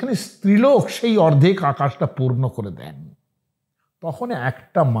পূর্যাতে, সেখানে স্ত্রীলোক সেই অর্ধেক আকাশটা পূর্ণ করে দেন, তখন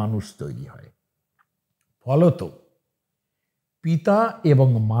একটা মানুষ তৈরি হয়। ফলত পিতা এবং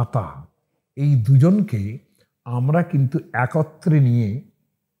মাতা এই দুজনকে আমরা কিন্তু একত্রে নিয়ে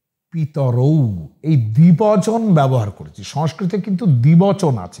পিতরৌ, এই দ্বিবচন ব্যবহার করেছি। সংস্কৃতে কিন্তু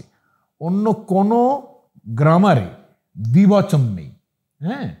দ্বিবচন আছে, অন্য কোনো গ্রামারে দ্বিবচন নেই।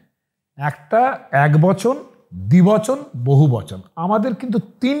 হ্যাঁ, একটা এক বচন, দ্বিবচন, বহু বচন, আমাদের কিন্তু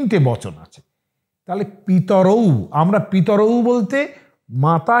তিনটে বচন আছে। তাহলে পিতরৌ, আমরা পিতরৌ বলতে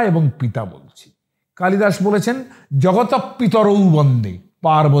মাতা এবং পিতা বলছি। কালিদাস বলেছেন জগত পিতরৌ বন্দে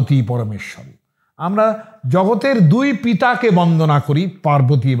পার্বতী পরমেশ্বরী, আমরা জগতের দুই পিতাকে বন্দনা করি,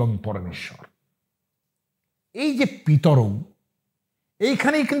 পার্বতী এবং পরমেশ্বর। এই যে পিতরৌ,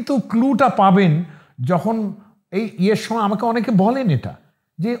 এইখানেই কিন্তু ক্লুটা পাবেন। যখন এই ইয়ের সময় আমাকে অনেকে বলেন এটা,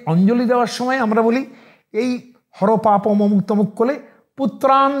 যে অঞ্জলি দেওয়ার সময় আমরা বলি এই হর পাপ অমুক তমুক করে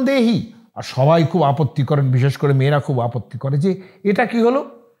পুত্রান দেহি, আর সবাই খুব আপত্তি করেন, বিশেষ করে মেয়েরা খুব আপত্তি করে যে এটা কি হলো।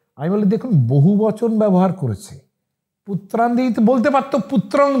 আমি বলি দেখুন, বহু বচন ব্যবহার করেছে। পুত্রান দেহি তো বলতে পারতো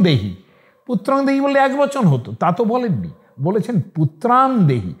পুত্রং দেহি, পুত্রং দেহি বললে এক বচন হতো, তা তো বলেননি, বলেছেন পুত্রান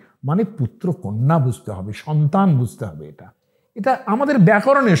দেহি, মানে পুত্র কন্যা বুঝতে হবে, সন্তান বুঝতে হবে। এটা আমাদের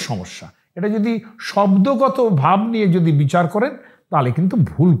ব্যাকরণের সমস্যা। এটা যদি শব্দগত ভাব নিয়ে যদি বিচার করেন তাহলে কিন্তু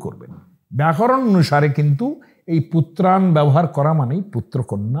ভুল করবেন। ব্যাকরণ অনুসারে কিন্তু এই পুত্রান ব্যবহার করা মানেই পুত্র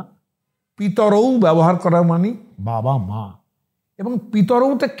কন্যা, পিতরৌ ব্যবহার করা মানেই বাবা মা। এবং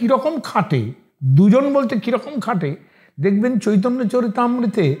পিতরৌটা কীরকম খাটে, দুজন বলতে কীরকম খাটে, দেখবেন চৈতন্য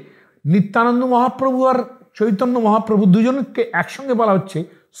চরিতামৃতে নিত্যানন্দ মহাপ্রভু আর চৈতন্য মহাপ্রভু দুজনকে একসঙ্গে বলা হচ্ছে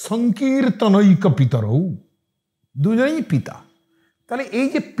সংকীর্তনৈক পিতরৌ, দুজনেই পিতা। তাহলে এই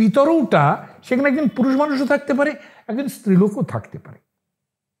যে পিতরৌটা, সেখানে একজন পুরুষ মানুষও থাকতে পারে, একজন স্ত্রীলোকও থাকতে পারে।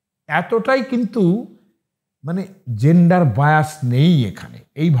 এতটাই কিন্তু মানে জেন্ডার বায়াস নেই এখানে,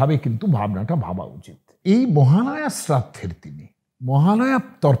 এইভাবে কিন্তু ভাবনাটা ভাবা উচিত। এই মহালয়া শ্রাদ্ধের দিনে, মহালয়া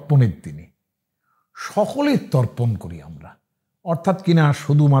তর্পণের দিনে সকলের তর্পণ করি আমরা, অর্থাৎ কিনা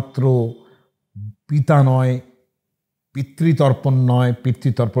শুধুমাত্র পিতা নয়, পিতৃতর্পণ নয়,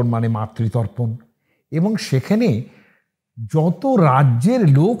 পিতৃতর্পণ মানে মাতৃতর্পণ, এবং সেখানে যত রাজ্যের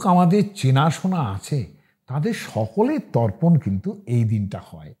লোক আমাদের চেনাশোনা আছে তাদের সকলের তর্পণ কিন্তু এই দিনটা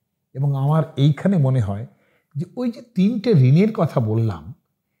হয়। এবং আমার এইখানে মনে হয় যে ওই যে তিনটে ঋণের কথা বললাম,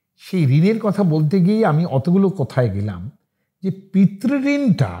 সেই ঋণের কথা বলতে গিয়ে আমি অতগুলো কোথায় গেলাম, যে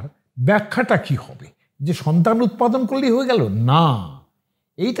পিতৃঋণটার ব্যাখ্যাটা কি হবে, যে সন্তান উৎপাদন করলেই হয়ে গেল না,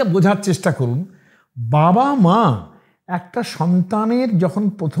 এইটা বোঝার চেষ্টা করুন। বাবা মা একটা সন্তানের যখন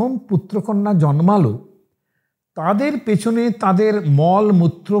প্রথম পুত্রকন্যা জন্মালো, তাদের পেছনে তাদের মল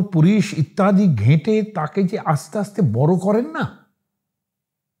মূত্র পুরিশ ইত্যাদি ঘেঁটে তাকে যে আস্তে আস্তে বড় করেন না,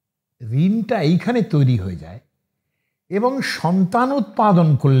 ঋণটা এইখানে তৈরি হয়ে যায়। এবং সন্তান উৎপাদন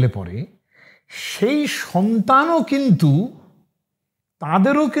করলে পরে সেই সন্তানও কিন্তু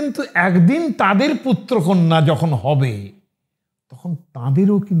তাদেরও কিন্তু একদিন তাদের পুত্রকন্যা যখন হবে তখন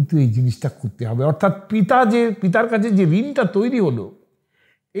তাদেরও কিন্তু এই জিনিসটা করতে হবে। অর্থাৎ পিতার কাছে যে ঋণটা তৈরি হলো,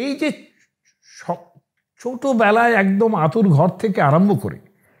 এই যে ছোটবেলায় একদম আতুর ঘর থেকে আরম্ভ করে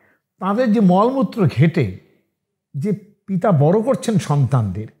তাদের যে মলমূত্র ঘেটে যে পিতা বড় করছেন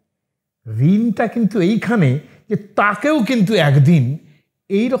সন্তানদের, ঋণটা কিন্তু এইখানে যে তাকেও কিন্তু একদিন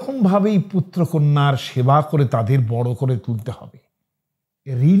এইরকমভাবেই পুত্রকন্যার সেবা করে তাদের বড় করে তুলতে হবে।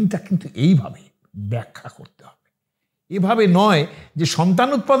 ঋণটা কিন্তু এইভাবে ব্যাখ্যা করতে হবে। এভাবে নয় যে সন্তান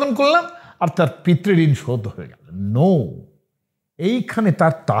উৎপাদন করলাম আর তার পিতৃঋণ শোধ হয়ে গেল। নো, এইখানে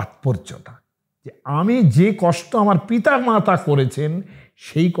তার তাৎপর্যটা যে আমি যে কষ্ট আমার পিতা মাতা করেছেন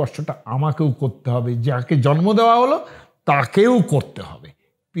সেই কষ্টটা আমাকেও করতে হবে, যাকে জন্ম দেওয়া হলো তাকেও করতে হবে।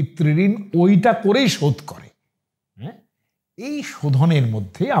 পিতৃঋণ ওইটা করেই শোধ করে। হ্যাঁ, এই শোধনের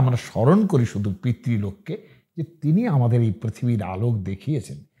মধ্যে আমরা স্মরণ করি শুধু পিতৃলোককে, যে তিনি আমাদের এই পৃথিবীর আলোক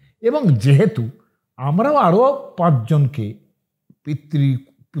দেখিয়েছেন। এবং যেহেতু আমরাও আরও 5 জনকে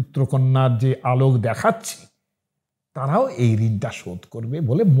পুত্রকন্যার যে আলোক দেখাচ্ছি, তারাও এই ঋণটা শোধ করবে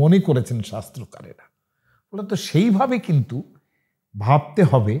বলে মনে করেছেন শাস্ত্রকারেরা। বলে তো সেইভাবে কিন্তু ভাবতে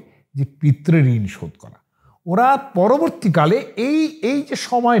হবে যে পিতৃঋণ শোধ করা। ওরা পরবর্তীকালে এই যে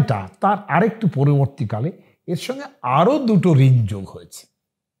সময়টা তার আরেকটু পরবর্তীকালে এর সঙ্গে আরও 2টো ঋণ যোগ হয়েছে।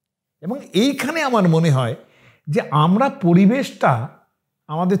 এবং এইখানে আমার মনে হয় যে আমরা পরিবেশটা,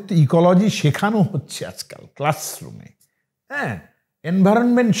 আমাদের তো ইকোলজি শেখানো হচ্ছে আজকাল ক্লাসরুমে, হ্যাঁ,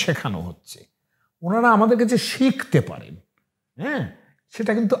 এনভায়রনমেন্ট শেখানো হচ্ছে, ওনারা আমাদের কাছে শিখতে পারেন। হ্যাঁ,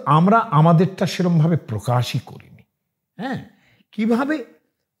 সেটা কিন্তু আমরা আমাদেরটা সেরকমভাবে প্রকাশই করিনি। হ্যাঁ, কিভাবে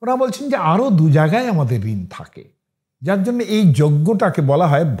ওরা বলছেন যে আরও 2 জায়গায় আমাদের ঋণ থাকে, যার জন্য এই যজ্ঞটাকে বলা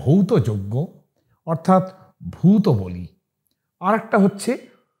হয় ভৌত যজ্ঞ, অর্থাৎ ভূত বলি। আর একটা হচ্ছে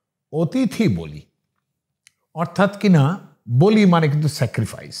অতিথি বলি, অর্থাৎ কিনা বলি মানে কিন্তু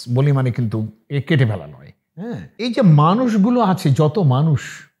স্যাক্রিফাইস, বলি মানে কিন্তু কেটে ফেলা নয়। হ্যাঁ, এই যে মানুষগুলো আছে, যত মানুষ,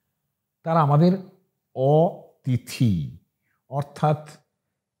 তারা আমাদের অতিথি, অর্থাৎ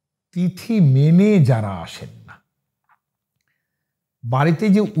তিথি মেনে যারা আসেন না। বাড়িতে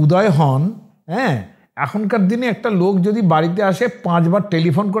যে উদয় হন, হ্যাঁ, এখনকার দিনে একটা লোক যদি বাড়িতে আসে 5 বার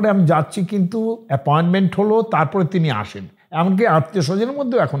টেলিফোন করে আমি যাচ্ছি কিন্তু অ্যাপয়েন্টমেন্ট হলো, তারপরে তিনি আসেন। এমনকি আত্মীয় স্বজনের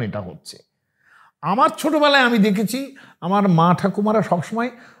মধ্যেও এখন এটা হচ্ছে। আমার ছোটবেলায় আমি দেখেছি আমার মা ঠাকুমারা সবসময়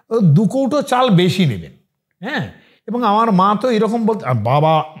 2 কৌটো চাল বেশি নেবেন। হ্যাঁ, এবং আমার মা তো এরকম বলতে,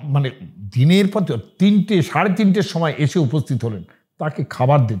 বাবা মানে দিনের পর 3টে 3:30-র সময় এসে উপস্থিত হলেন, তাকে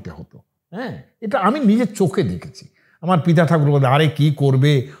খাবার দিতে হতো। হ্যাঁ, এটা আমি নিজের চোখে দেখেছি। আমার পিতা ঠাকুর বলতে, আরে কি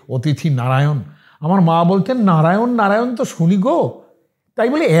করবে, অতিথি নারায়ণ। আমার মা বলতেন, নারায়ণ নারায়ণ তো শুনি গো, তাই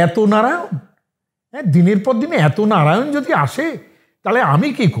বলে এত নারায়ণ? হ্যাঁ, দিনের পর দিনে এত নারায়ণ যদি আসে তাহলে আমি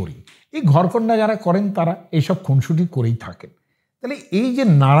কি করি? এই ঘরকন্যা যারা করেন তারা এইসব খুনসুটি করেই থাকেন। তাহলে এই যে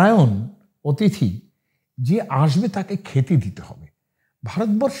নারায়ণ অতিথি যে আসবে তাকে খেতে দিতে হবে।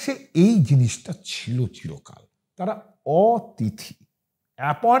 ভারতবর্ষে এই জিনিসটা ছিল চিরকাল। তারা অতিথি,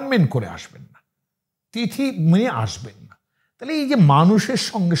 অ্যাপয়েন্টমেন্ট করে আসবেন না, তিথি মেনে আসবেন না। তাহলে এই যে মানুষের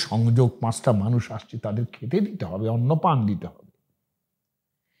সঙ্গে সংযোগ, 5টা মানুষ আসছে, তাদের খেতে দিতে হবে, অন্নপান দিতে হবে।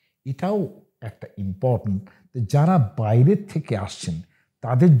 এটাও একটা ইম্পর্টেন্ট। যারা বাইরের থেকে আসছেন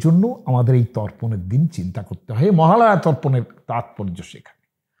তাদের জন্য আমাদের এই তর্পণের দিন চিন্তা করতে হয়। মহালয়া তর্পণের তাৎপর্য সেখানে।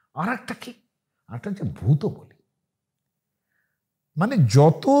 আর একটা কি, আরেকটা হচ্ছে ভূত বলি। মানে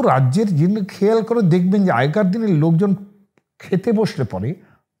যত রাজ্যের যিনি খেয়াল করে দেখবেন যে আগেকার দিনের লোকজন খেতে বসলে পরে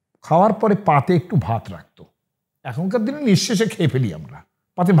খাওয়ার পরে পাতে একটু ভাত রাখতো। এখনকার দিনে নিঃশেষে খেয়ে ফেলি আমরা,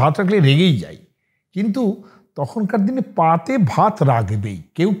 পাতে ভাত রাখলে রেগেই যাই। কিন্তু তখনকার দিনে পাতে ভাত রাখবেই,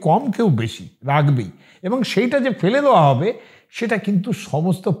 কেউ কম কেউ বেশি রাখবেই। এবং সেইটা যে ফেলে দেওয়া হবে সেটা কিন্তু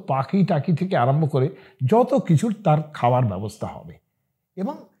সমস্ত পাখি টাকি থেকে আরম্ভ করে যত কিছুর তার খাওয়ার ব্যবস্থা হবে।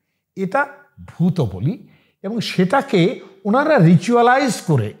 এবং এটা ভূত বলি, এবং সেটাকে ওনারা রিচুয়ালাইজ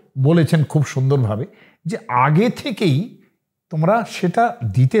করে বলেছেন খুব সুন্দরভাবে যে আগে থেকেই তোমরা সেটা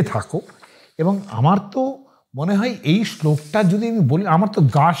দিতে থাকো। এবং আমার তো মনে হয় এই শ্লোকটা যদি আমি বলি, আমার তো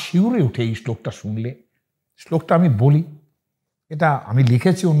গা শিউরে ওঠে এই শ্লোকটা শুনলে। শ্লোকটা আমি বলি, এটা আমি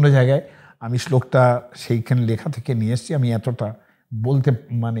লিখেছি অন্য জায়গায়, আমি শ্লোকটা সেইখানে লেখা থেকে নিয়ে এসেছি। আমি এতটা বলতে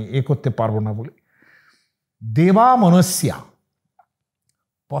মানে করতে পারবো না বলে। দেবা মনস্যা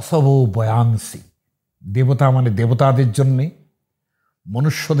পশব বয়াংসি, দেবতা মানে দেবতাদের জন্যে,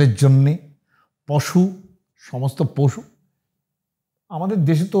 মনুষ্যদের জন্যে, পশু সমস্ত পশু। আমাদের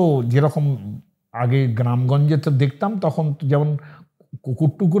দেশে তো যেরকম আগে গ্রামগঞ্জে তো দেখতাম, তখন তো যেমন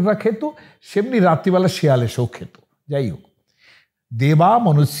কুকুর টুকুররা খেত, সেমনি রাত্রিবেলা শিয়াল এসেও খেত। যাই হোক, দেবা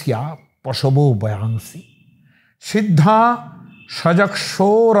মনুষ্যা পশব বয়াংসি সিদ্ধা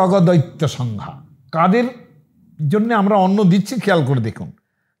সজক্ষরগদৈত্য সংঘা। কাদের জন্য আমরা অন্ন দিচ্ছি খেয়াল করে দেখুন।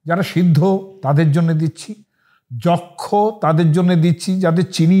 যারা সিদ্ধ তাদের জন্য দিচ্ছি, যক্ষ তাদের জন্য দিচ্ছি যাদের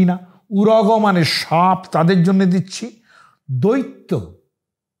চিনি না, উরগ মানে সাপ তাদের জন্য দিচ্ছি, দৈত্য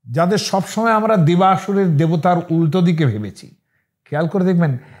যাদের সবসময় আমরা দেবাসুরের দেবতার উল্টো দিকে ভেবেছি। খেয়াল করে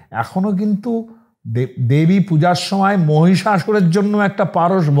দেখবেন এখনও কিন্তু দেবী পূজার সময় মহিষাসুরের জন্য একটা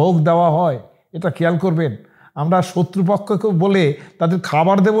পারস ভোগ দেওয়া হয়। এটা খেয়াল করবেন। আমরা শত্রুপক্ষকে বলে তাদের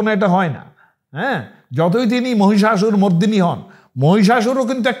খাবার দেব না, এটা হয় না। হ্যাঁ, যতই তিনি মহিষাসুর মর্দিনী হন, মহিষাসুরও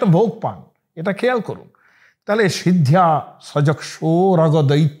কিন্তু একটা ভোগ পান, এটা খেয়াল করুন। তাহলে সিদ্ধা সজক্ষরগ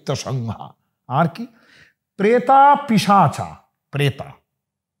দৈত্য সংঘা। আর কি? প্রেতা পিশাচা। প্রেতা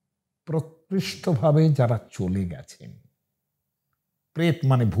প্রকৃষ্টভাবে যারা চলে গেছেন, প্রেত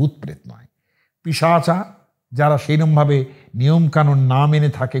মানে ভূত প্রেত নয়, পিশাচা যারা সেইরকমভাবে নিয়মকানুন না মেনে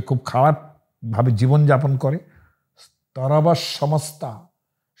থাকে, খুব খারাপভাবে জীবনযাপন করে, তরবাস সমস্তা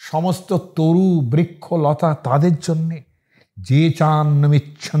সমস্ত তরু বৃক্ষ লতা তাদের জন্যে, যে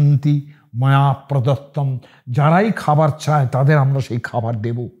চান্নমিচ্ছন্তি মায়া প্রদত্তম, যারাই খাবার চায় তাদের আমরা সেই খাবার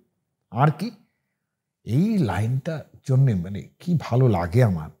দেব। আর কি? এই লাইনটা জন্যে মানে কি ভালো লাগে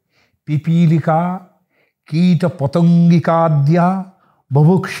আমার। পিপীলিকা কীট পতঙ্গিকাদ্যা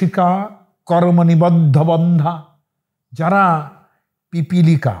বুভুক্ষিকা কর্মনিবদ্ধ বন্ধা। যারা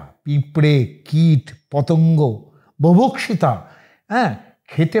পিপীলিকা, পিঁপড়ে, কীট পতঙ্গ, বুভুক্ষিতা, হ্যাঁ,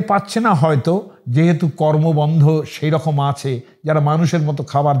 খেতে পাচ্ছে না হয়তো, যেহেতু কর্মবন্ধ সেই রকম আছে, যারা মানুষের মতো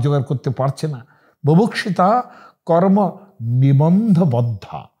খাবার জোগাড় করতে পারছে না। বুভুক্ষিতা কর্ম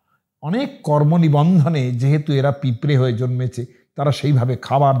নিবন্ধবদ্ধা, অনেক কর্মনিবন্ধনে যেহেতু এরা পিঁপড়ে হয়ে জন্মেছে, তারা সেইভাবে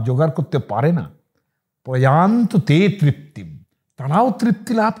খাবার জোগাড় করতে পারে না। প্রয়ান্ত তে তৃপ্তিম, তারাও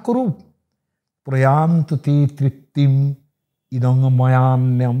তৃপ্তি লাভ করুক। প্রয়ান্ত তে তৃপ্তিম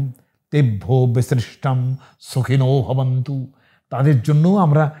ইদংময়ান্যম তেভ্য বিসৃষ্টম সুখিনো ভবন্তু। তাদের জন্য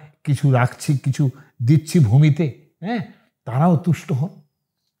আমরা কিছু রাখছি, কিছু দিচ্ছি ভূমিতে, হ্যাঁ, তারাও তুষ্ট হন।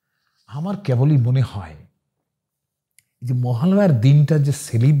 আমার কেবলই মনে হয় যে মহালয়ার দিনটা যে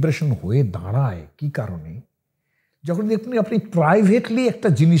সেলিব্রেশন হয়ে দাঁড়ায় কি কারণে, যখন দেখুন আপনি প্রাইভেটলি একটা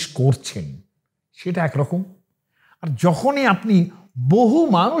জিনিস করছেন সেটা একরকম, আর যখনই আপনি বহু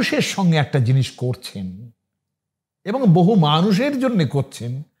মানুষের সঙ্গে একটা জিনিস করছেন এবং বহু মানুষের জন্য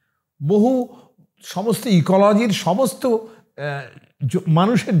করছেন, বহু সমস্ত ইকোলজির সমস্ত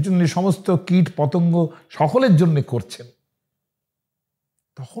মানুষের জন্য, সমস্ত কীট পতঙ্গ সকলের জন্য করছেন,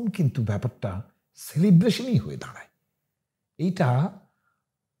 তখন কিন্তু ব্যাপারটা সেলিব্রেশনই হয়ে দাঁড়ায়। এইটা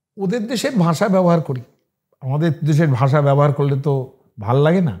ওদের দেশের ভাষা ব্যবহার করি, আমাদের দেশের ভাষা ব্যবহার করলে তো ভাল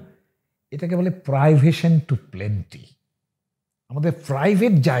লাগে না। এটাকে বলে প্রাইভেশন টু প্লেন্টি। আমাদের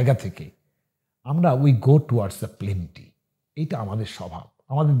প্রাইভেট জায়গা থেকে আমরা we go towards the plenty. এইটা আমাদের স্বভাব,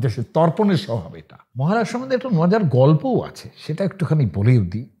 আমাদের দেশের তর্পণের স্বভাব। এটা মহারাজ সম্বন্ধে একটা মজার গল্পও আছে, সেটা একটুখানি বলেও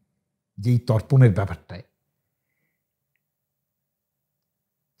দিই, যে এই তর্পণের ব্যাপারটায়,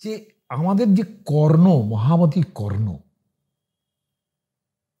 যে আমাদের যে কর্ণ, মহামতি কর্ণ,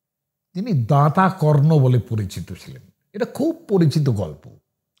 তিনি দাতা কর্ণ বলে পরিচিত ছিলেন। এটা খুব পরিচিত গল্প,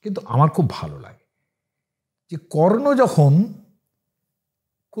 কিন্তু আমার খুব ভালো লাগে। যে কর্ণ যখন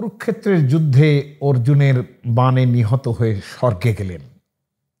কুরুক্ষেত্রের যুদ্ধে অর্জুনের বাণে নিহত হয়ে স্বর্গে গেলেন,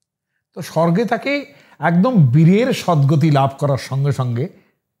 তো স্বর্গে তাকে একদম বীরের সদ্গতি লাভ করার সঙ্গে সঙ্গে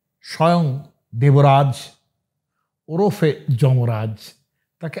স্বয়ং দেবরাজ ওরফে যমরাজ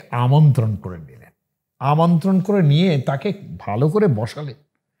তাকে আমন্ত্রণ করে নিলেন। আমন্ত্রণ করে নিয়ে তাকে ভালো করে বসালেন,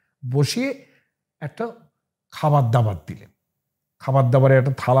 বসিয়ে একটা খাবার দাবার দিলেন। খাবার দাবারে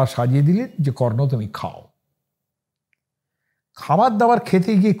একটা থালা সাজিয়ে দিলেন যে কর্ণ তুমি খাও। খাবার দাবার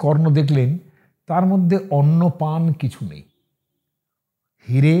খেতে গিয়ে কর্ণ দেখলেন তার মধ্যে অন্ন পান কিছু নেই,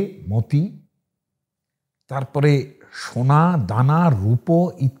 হিরে মতি, তারপরে সোনা দানা রূপো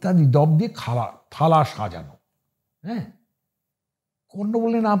ইত্যাদি দব দিয়ে থালা সাজানো। হ্যাঁ, কর্ণ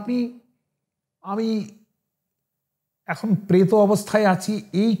বললেন আমি এখন প্রেত অবস্থায় আছি,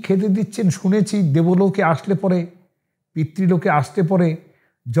 এই খেতে দিচ্ছেন, শুনেছি দেবলোকে আসলে পরে, পিতৃলোকে আসতে পরে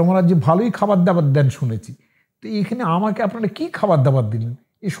যমরাজ যে ভালোই খাবার দাবার দেন শুনেছি, তো এখানে আমাকে আপনারা কি খাবার দাবার দিলেন?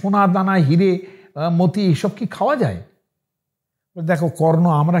 এই সোনা দানা হিরে মতি এসব কি খাওয়া যায়? দেখো কর্ণ,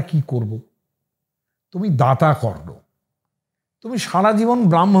 আমরা কি করব? তুমি দাতা কর্ণ, তুমি সারা জীবন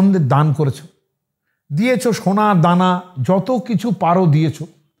ব্রাহ্মণদের দান করেছো, দিয়েছো সোনা দানা যত কিছু পারো দিয়েছো,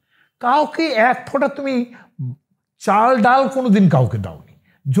 কাউকে এক ফোঁটা তুমি চাল ডাল কোনোদিন কাউকে দাওনি,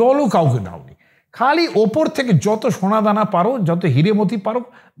 জলও কাউকে দাওনি, খালি ওপর থেকে যত সোনা দানা পারো, যত হিরেমতি পারো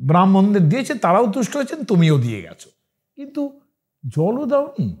ব্রাহ্মণদের দিয়েছে, তারাও তুষ্ট হয়েছেন, তুমিও দিয়ে গেছো। কিন্তু জলও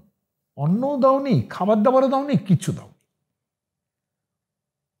দাওনি, অন্নও দাওনি, খাবার দাবারও দাওনি, কিচ্ছু দাও।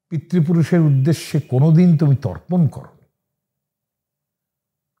 পিতৃপুরুষের উদ্দেশ্যে কোনোদিন তুমি তর্পণ করো।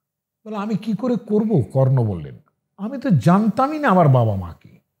 বলে আমি কি করে করব? কর্ণ বললেন, আমি তো জানতামই না আমার বাবা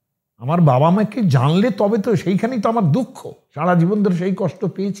মাকে। আমার বাবা মাকে জানলে তবে তো সেইখানেই তো আমার দুঃখ। সারা জীবন ধরে সেই কষ্ট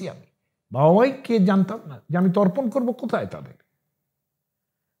পেয়েছি আমি। বাবা মাই কে জানতাম না যে আমি তর্পণ করব কোথায় তাদের।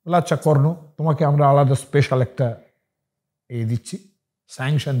 বলে আচ্ছা কর্ণ, তোমাকে আমরা আলাদা স্পেশাল একটা দিচ্ছি,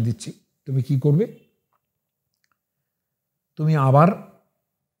 স্যাংশন দিচ্ছি। তুমি কি করবে? তুমি আবার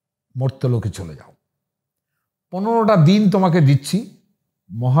মর্ত্যলোকে চলে যাও। 15টা দিন তোমাকে দিচ্ছি।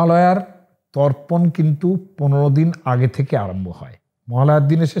 মহালয়ার তর্পণ কিন্তু 15 দিন আগে থেকে আরম্ভ হয়, মহালয়ার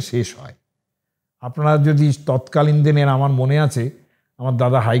দিন এসে শেষ হয়। আপনারা যদি তৎকালীন দিনের, আমার মনে আছে আমার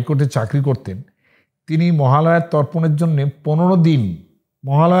দাদা হাইকোর্টে চাকরি করতেন, তিনি মহালয়ার তর্পণের জন্য 15 দিন,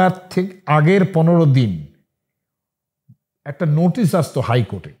 মহালয়ার থেকে আগের 15 দিন একটা নোটিশ আসতো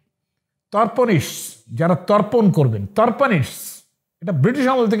হাইকোর্টে, তর্পণিস্ট যারা তর্পণ করবেন, তর্পণিস্ট, এটা ব্রিটিশ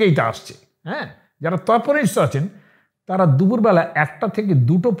আমল থেকে এইটা আসছে। হ্যাঁ, যারা তর্পণিস্ট আছেন তারা দুপুরবেলা 1টা থেকে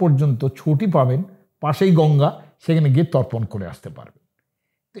 2টো পর্যন্ত ছুটি পাবেন, পাশেই গঙ্গা, সেখানে গিয়ে তর্পণ করে আসতে পারবেন।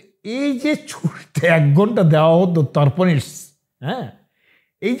 তো এই যে ছুটিতে 1 ঘন্টা দেওয়া হতো তর্পণিস্ট, হ্যাঁ,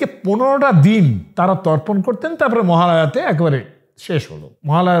 এই যে 15টা দিন তারা তর্পণ করতেন, তারপরে মহালয়াতে একেবারে শেষ হলো।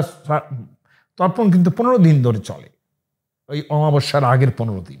 মহালয়া তর্পণ কিন্তু 15 দিন ধরে চলে, ওই অমাবস্যার আগের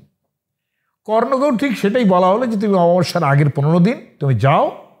 15 দিন। কর্ণকেও ঠিক সেটাই বলা হলো যে তুমি অমাবস্যার আগের 15 দিন তুমি যাও,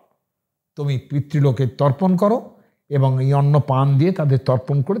 তুমি পিতৃলোকে তর্পণ করো এবং এই অন্ন পান দিয়ে তাদের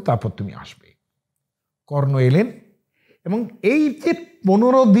তর্পণ করে তারপর তুমি আসবে। কর্ণ এলেন এবং এই যে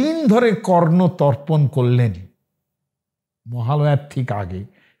 15 দিন ধরে কর্ণ তর্পণ করলেন, মহালয়ার ঠিক আগে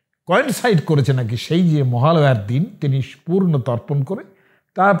কয়েনসাইড করেছে নাকি সেই যে মহালয়ার দিন তিনি পূর্ণ তর্পণ করে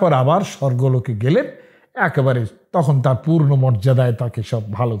তারপর আবার স্বর্গলোকে গেলেন। একেবারে তখন তার পূর্ণ মর্যাদায় তাকে সব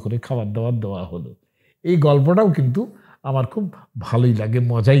ভালো করে খাবার দাবার দেওয়া হলো। এই গল্পটাও কিন্তু আমার খুব ভালোই লাগে,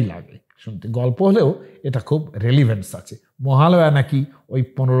 মজাই লাগে শুনতে। গল্প হলেও এটা খুব রেলিভেন্স আছে। মহালয়া নাকি ওই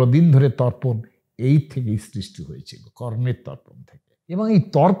 15 দিন ধরে তর্পণ এই থেকেই সৃষ্টি হয়েছিল, কর্ণের তর্পণ থেকে। এবং এই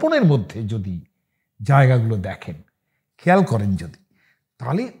তর্পণের মধ্যে যদি জায়গাগুলো দেখেন, খেয়াল করেন যদি,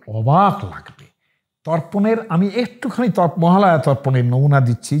 তাহলে অবাক লাগবে। তর্পণের আমি একটুখানি মহালয়া তর্পণের নমুনা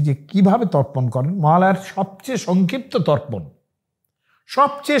দিচ্ছি যে কিভাবে তর্পণ করেন। মহালয়ার সবচেয়ে সংক্ষিপ্ত তর্পণ,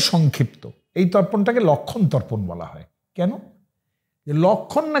 সবচেয়ে সংক্ষিপ্ত এই তর্পণটাকে লক্ষণ তর্পণ বলা হয়। কেন? যে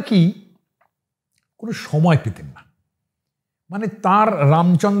লক্ষণ নাকি কোনো সময় পেতেন না, মানে তার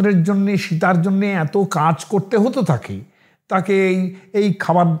রামচন্দ্রের জন্যে, সীতার জন্যে এত কাজ করতে হতো তাকে, তাকে এই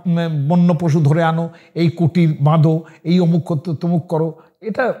খাবার বন্য পশু ধরে আনো, এই কুটির বাঁধো, এই অমুক করতে তমুক করো।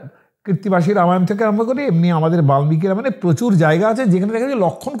 এটা কৃত্তিবাসী রামায়ণ থেকে আরম্ভ করে এমনি আমাদের বাল্মীকি রামায়ণে প্রচুর জায়গা আছে যেখানে দেখা যায়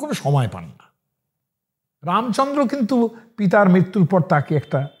লক্ষণ কোনো সময় পান না। রামচন্দ্র কিন্তু পিতার মৃত্যুর পর তাকে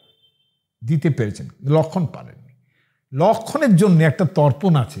একটা দিতে পেরেছেন, লক্ষণ পারেননি। লক্ষণের জন্য একটা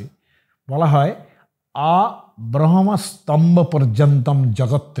তর্পণ আছে, বলা হয় আ ব্রহ্মস্তম্ভ পর্যন্তম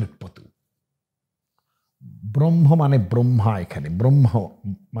জগৎ ত্রিপতু। ব্রহ্ম মানে ব্রহ্মা, এখানে ব্রহ্ম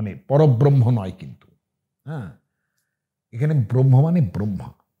মানে পরব্রহ্ম নয় কিন্তু, হ্যাঁ, এখানে ব্রহ্ম মানে ব্রহ্মা।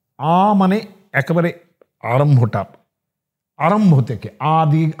 আ মানে একেবারে আরম্ভটা, আরম্ভ থেকে আ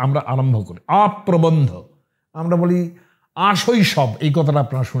দিয়ে আমরা আরম্ভ করি। আপ্রবন্ধ আমরা বলি, আশৈশব, এই কথাটা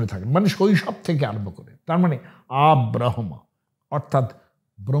আপনারা শুনে থাকেন, মানে শৈশব থেকে আরম্ভ করে। তার মানে আব্রহ্ম অর্থাৎ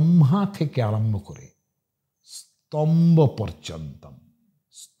ব্রহ্মা থেকে আরম্ভ করে স্তম্ভ পর্যন্তম।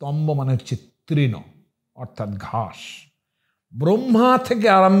 স্তম্ভ মানে হচ্ছে তৃণ অর্থাৎ ঘাস। ব্রহ্মা থেকে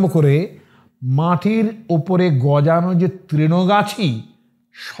আরম্ভ করে মাটির উপরে গজানো যে তৃণগাছি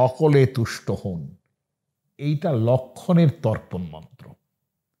সকলে তুষ্ট হন, এইটা লক্ষণের তর্পণ মন্ত্র।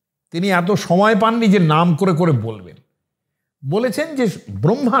 তিনি এত সময় পাননি যে নাম করে করে বলবেন। বলেছেন যে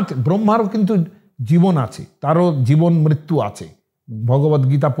ব্রহ্মারও কিন্তু জীবন আছে, তারও জীবন মৃত্যু আছে। ভগবদ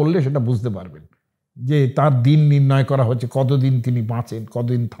গীতা পড়লে সেটা বুঝতে পারবেন যে তার দিন নির্ণয় করা হচ্ছে, কতদিন তিনি বাঁচেন,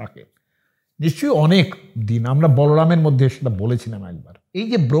 কতদিন থাকেন, নিশ্চয়ই অনেক দিন। আমরা বলরামের মধ্যে সেটা বলেছিলাম একবার। এই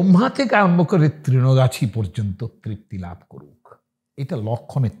যে ব্রহ্মা থেকে আরম্ভ করে তৃণগাছি পর্যন্ত তৃপ্তি লাভ করুক, এটা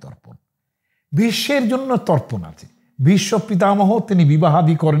লক্ষণের তর্পণ। ভীষ্মের জন্য তর্পণ আছে। ভীষ্ম পিতামহ তিনি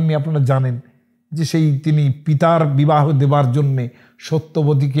বিবাহাদি করেননি, আপনারা জানেন যে সেই তিনি পিতার বিবাহ দেবার জন্যে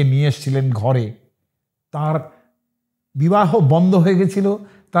সত্যবতীকে নিয়ে এসেছিলেন ঘরে। তার বিবাহ বন্ধ হয়ে গেছিল,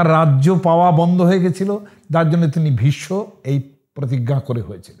 তার রাজ্য পাওয়া বন্ধ হয়ে গেছিল, যার জন্য তিনি ভীষ্ম এই প্রতিজ্ঞা করে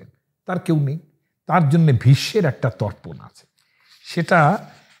হয়েছিলেন। তার কেউ নেই, তার জন্যে ভীষ্মের একটা তর্পণ আছে। সেটা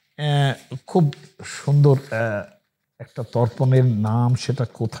খুব সুন্দর একটা তর্পণের নাম, সেটা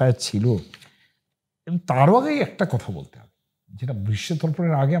কোথায় ছিল এবং তারও আগেই একটা কথা বলতে হবে, যেটা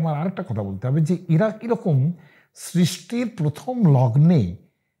বৃষতর্পণের আগে আমার আরেকটা কথা বলতে হবে, যে এরা কীরকম সৃষ্টির প্রথম লগ্নে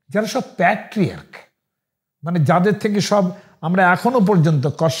যারা সব প্যাট্রিয়ার্ক, মানে যাদের থেকে সব আমরা এখনো পর্যন্ত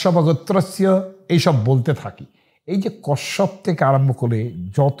কশ্যপ গোত্রস্য এইসব বলতে থাকি, এই যে কশ্যপ থেকে আরম্ভ করে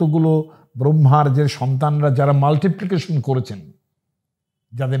যতগুলো ব্রহ্মার যে সন্তানরা যারা মাল্টিপ্লিকেশন করেছেন,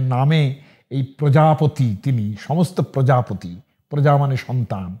 যাদের নামে এই প্রজাপতি, তিনি সমস্ত প্রজাপতি, প্রজা মানে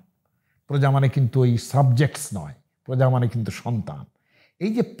সন্তান, প্রজা মানে কিন্তু এই সাবজেক্টস নয়, প্রজা মানে কিন্তু সন্তান।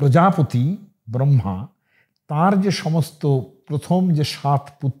 এই যে প্রজাপতি ব্রহ্মা, তার যে সমস্ত প্রথম যে 7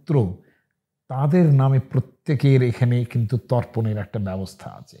 পুত্র, তাদের নামে প্রত্যেকের এখানে কিন্তু তর্পণের একটা ব্যবস্থা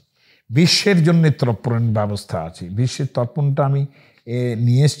আছে। বিশ্বের জন্য তর্পণের ব্যবস্থা আছে। বিশ্বের তর্পণটা আমি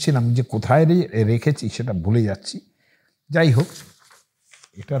নিয়ে এসেছিলাম, যে কোথায় রেখেছি সেটা ভুলে যাচ্ছি। যাই হোক,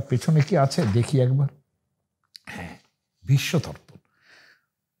 এটার পেছনে কি আছে দেখি একবার। হ্যাঁ, বিশ্বতর্পণ।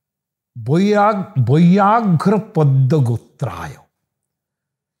 বৈয়াঘ্র পদ্ম গোত্রায়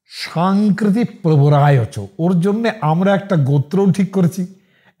সাংকৃতিক প্রবরায় চ, ওর জন্যে আমরা একটা গোত্রও ঠিক করেছি,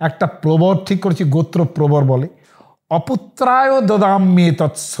 একটা প্রবর ঠিক করেছি, গোত্র প্রবর বলে। অপুত্রায় দদাম্যে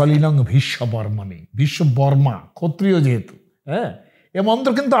তৎসলিলং ভীষ্মবর্মণে, বিশ্ববর্মা ক্ষত্রিয় যেহেতু, হ্যাঁ, এ মন্ত্র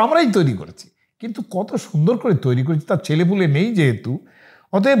কিন্তু আমরাই তৈরি করেছি, কিন্তু কত সুন্দর করে তৈরি করেছি, তার ছেলেপুলে নেই যেহেতু।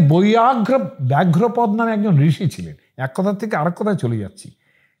 অতএব ব্যাঘ্রপদ নামে একজন ঋষি ছিলেন। এক কথা থেকে আরেক কথায় চলে যাচ্ছি।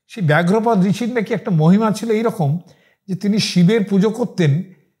 সেই ব্যাঘ্রপদ ঋষির নাকি একটা মহিমা ছিল এইরকম, যে তিনি শিবের পুজো করতেন।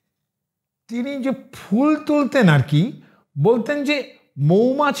 তিনি যে ফুল তুলতেন আর কি, বলতেন যে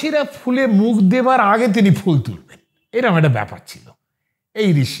মৌমাছিরা ফুলে মুখ দেবার আগে তিনি ফুল তুলবেন, এরকম একটা ব্যাপার ছিল এই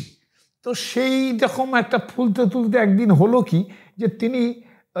ঋষি। তো সেই রকম একটা ফুল তুলতে একদিন হলো কি, যে তিনি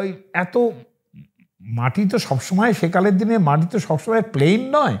ওই এত মাটি তো সবসময়, সেকালের দিনে মাটি তো সবসময় প্লেন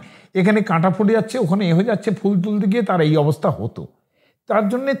নয়, এখানে কাঁটা ফুটে যাচ্ছে, ওখানে হয়ে যাচ্ছে, ফুল তুলতে গিয়ে তার এই অবস্থা হতো। তার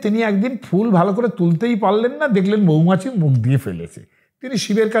জন্যে তিনি একদিন ফুল ভালো করে তুলতেই পারলেন না, দেখলেন মৌমাছি মুখ দিয়ে ফেলেছে। তিনি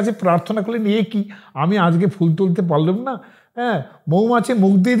শিবের কাছে প্রার্থনা করলেন, এ কি, আমি আজকে ফুল তুলতে পারলাম না, হ্যাঁ, মৌমাছি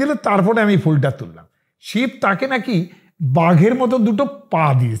মুখ দিয়ে দিলে, তারপরে আমি ফুলটা তুললাম। শিব তাকে নাকি বাঘের মতো 2টো পা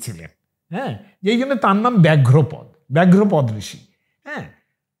দিয়েছিলেন, হ্যাঁ, এই জন্য তার নাম ব্যাঘ্রপদ ঋষি। হ্যাঁ,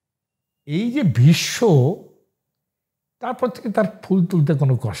 এই যে ভীষ্ম, তারপর থেকে তার ফুল তুলতে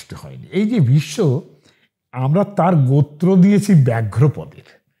কোনো কষ্ট হয়নি। এই যে ভীষ্ম, আমরা তার গোত্র দিয়েছি ব্যাঘ্রপদ,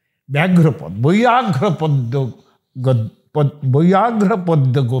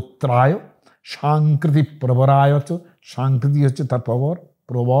 বৈয়াঘ্রপদ্য গোত্রায় সাংকৃতিক প্রবরায় চ, সাংকৃতি হচ্ছে তার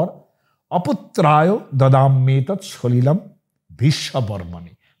প্রবর। অপুত্রায় দদাম্যে তৎসলিলম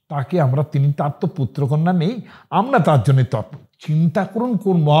ভীষ্মবর্মণে, তাকে আমরা, তার তো পুত্রকন্যা নেই, আমরা তার জন্য তর্পণ। চিন্তা করুন,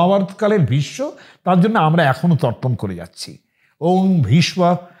 কোন মহাভারতকালের ভীষ্ম, তার জন্য আমরা এখনো তর্পণ করে যাচ্ছি। ওং ভীষ্ম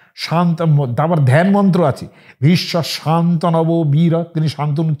শান্ত, তারপর ধ্যান মন্ত্র আছে, ভীষ্ম শান্তনব বীর, তিনি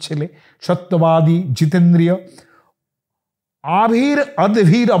শান্তনুর ছেলে, সত্যবাদী জিতেন্দ্রিয়, আভীর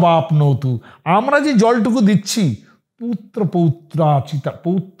অদভীর অবাপনতু, আমরা যে জলটুকু দিচ্ছি,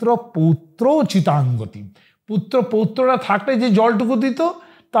 পৌত্র চিতাঙ্গতি, পৌত্ররা থাকলে যে জলটুকু দিত,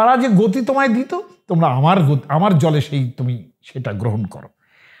 তারা যে গতি তোমায় দিত, তোমরা আমার জলে সেই তুমি সেটা গ্রহণ করো।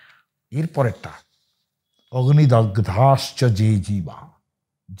 এরপরেরটা, অগ্নিদগ্ধাশ্চ যে জীবা,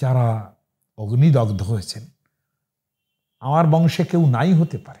 যারা অগ্নিদগ্ধ হয়েছেন, আমার বংশে কেউ নাই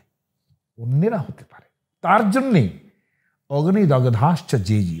হতে পারে, অন্যেরা হতে পারে, তার জন্যে অগ্নিদগ্ধাশ্চ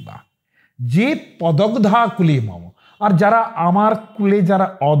যে জীবা, যে পদগ্ধা কুলে মম, আর যারা আমার কুলে যারা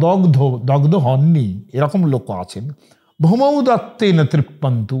দগ্ধ হননি, এরকম লোক আছেন, ভৌমৌ দত্তেন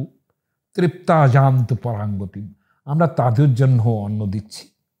তৃপ্পন্তু তৃপ্তা জান্তু পরাঙ্গতি, আমরা তাদের জন্য অন্ন দিচ্ছি,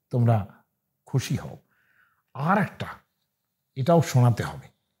 তোমরা খুশি হও। আর একটা, এটাও শোনাতে হবে,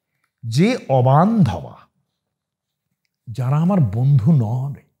 যে অবান্ধবা, যারা আমার বন্ধু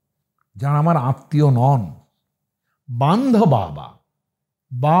নন, যারা আমার আত্মীয় নন, বান্ধবা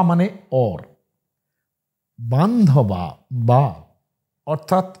বা মানে বান্ধবা বা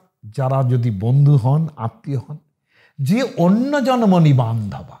অর্থাৎ যারা যদি বন্ধু হন, আত্মীয় হন, যে অন্য জন্মনি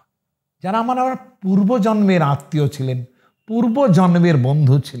বান্ধবা, যারা আমার পূর্বজন্মের আত্মীয় ছিলেন, পূর্বজন্মের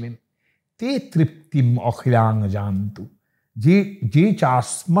বন্ধু ছিলেন, তে তৃপ্তিম অখিলাং জান্তু,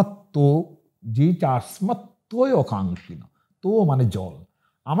 যে চাস্মত্তয় অকাঙ্ক্ষিন, তো মানে জল,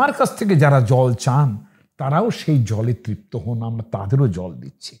 আমার কাছ থেকে যারা জল চান, তারাও সেই জলে তৃপ্ত হন, আমরা তাদেরও জল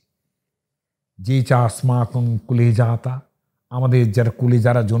দিচ্ছি। যে চাস্মাকং কুলে জাতা, আমাদের যারা কুলে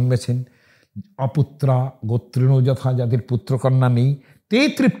যারা জন্মেছেন, অপুত্রা গোত্রিণ যথা, যাদের পুত্রকন্যা নেই, তে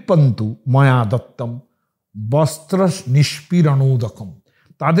তৃপ্পন্তু ময়া দত্তম বস্ত্র নিষ্পীরণোদকম,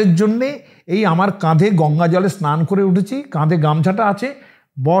 তাদের জন্যে এই আমার কাঁধে গঙ্গা জলে স্নান করে উঠেছি, কাঁধে গামছাটা আছে,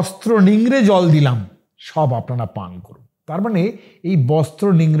 বস্ত্র নিংড়ে জল দিলাম, সব আপনারা পান করুন। তার মানে এই বস্ত্র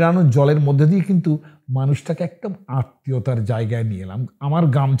নিংড়ানোর জলের মধ্যে দিয়ে কিন্তু মানুষটাকে একদম আত্মীয়তার জায়গায় নিয়ে এলাম, আমার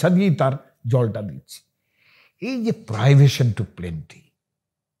গামছা দিয়েই তার জলটা দিচ্ছি। এই যে প্রাইভেশন টু প্লেন্টি,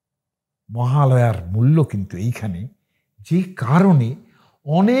 মহালয়ার মূল্য কিন্তু এইখানে, যে কারণে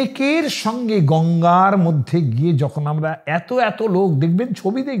অনেকের সঙ্গে গঙ্গার মধ্যে গিয়ে যখন আমরা এত এত লোক দেখবেন,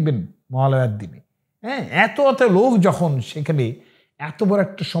 ছবি দেখবেন মহালয়ার দিনে, হ্যাঁ, এত এত লোক যখন সেখানে এত বড়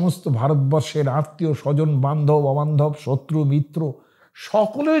একটা সমস্ত ভারতবর্ষের আত্মীয় স্বজন, বান্ধব অবান্ধব, শত্রু মিত্র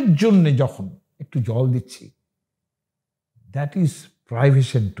সকলের জন্য যখন একটু জল দিচ্ছি, that is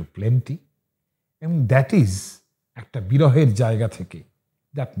privation two plenty, এবং দ্যাট ইজ একটা বিরহের জায়গা থেকে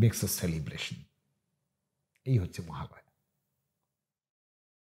দ্যাট মেক্স আ সেলিব্রেশন। এই হচ্ছে মহালয়া।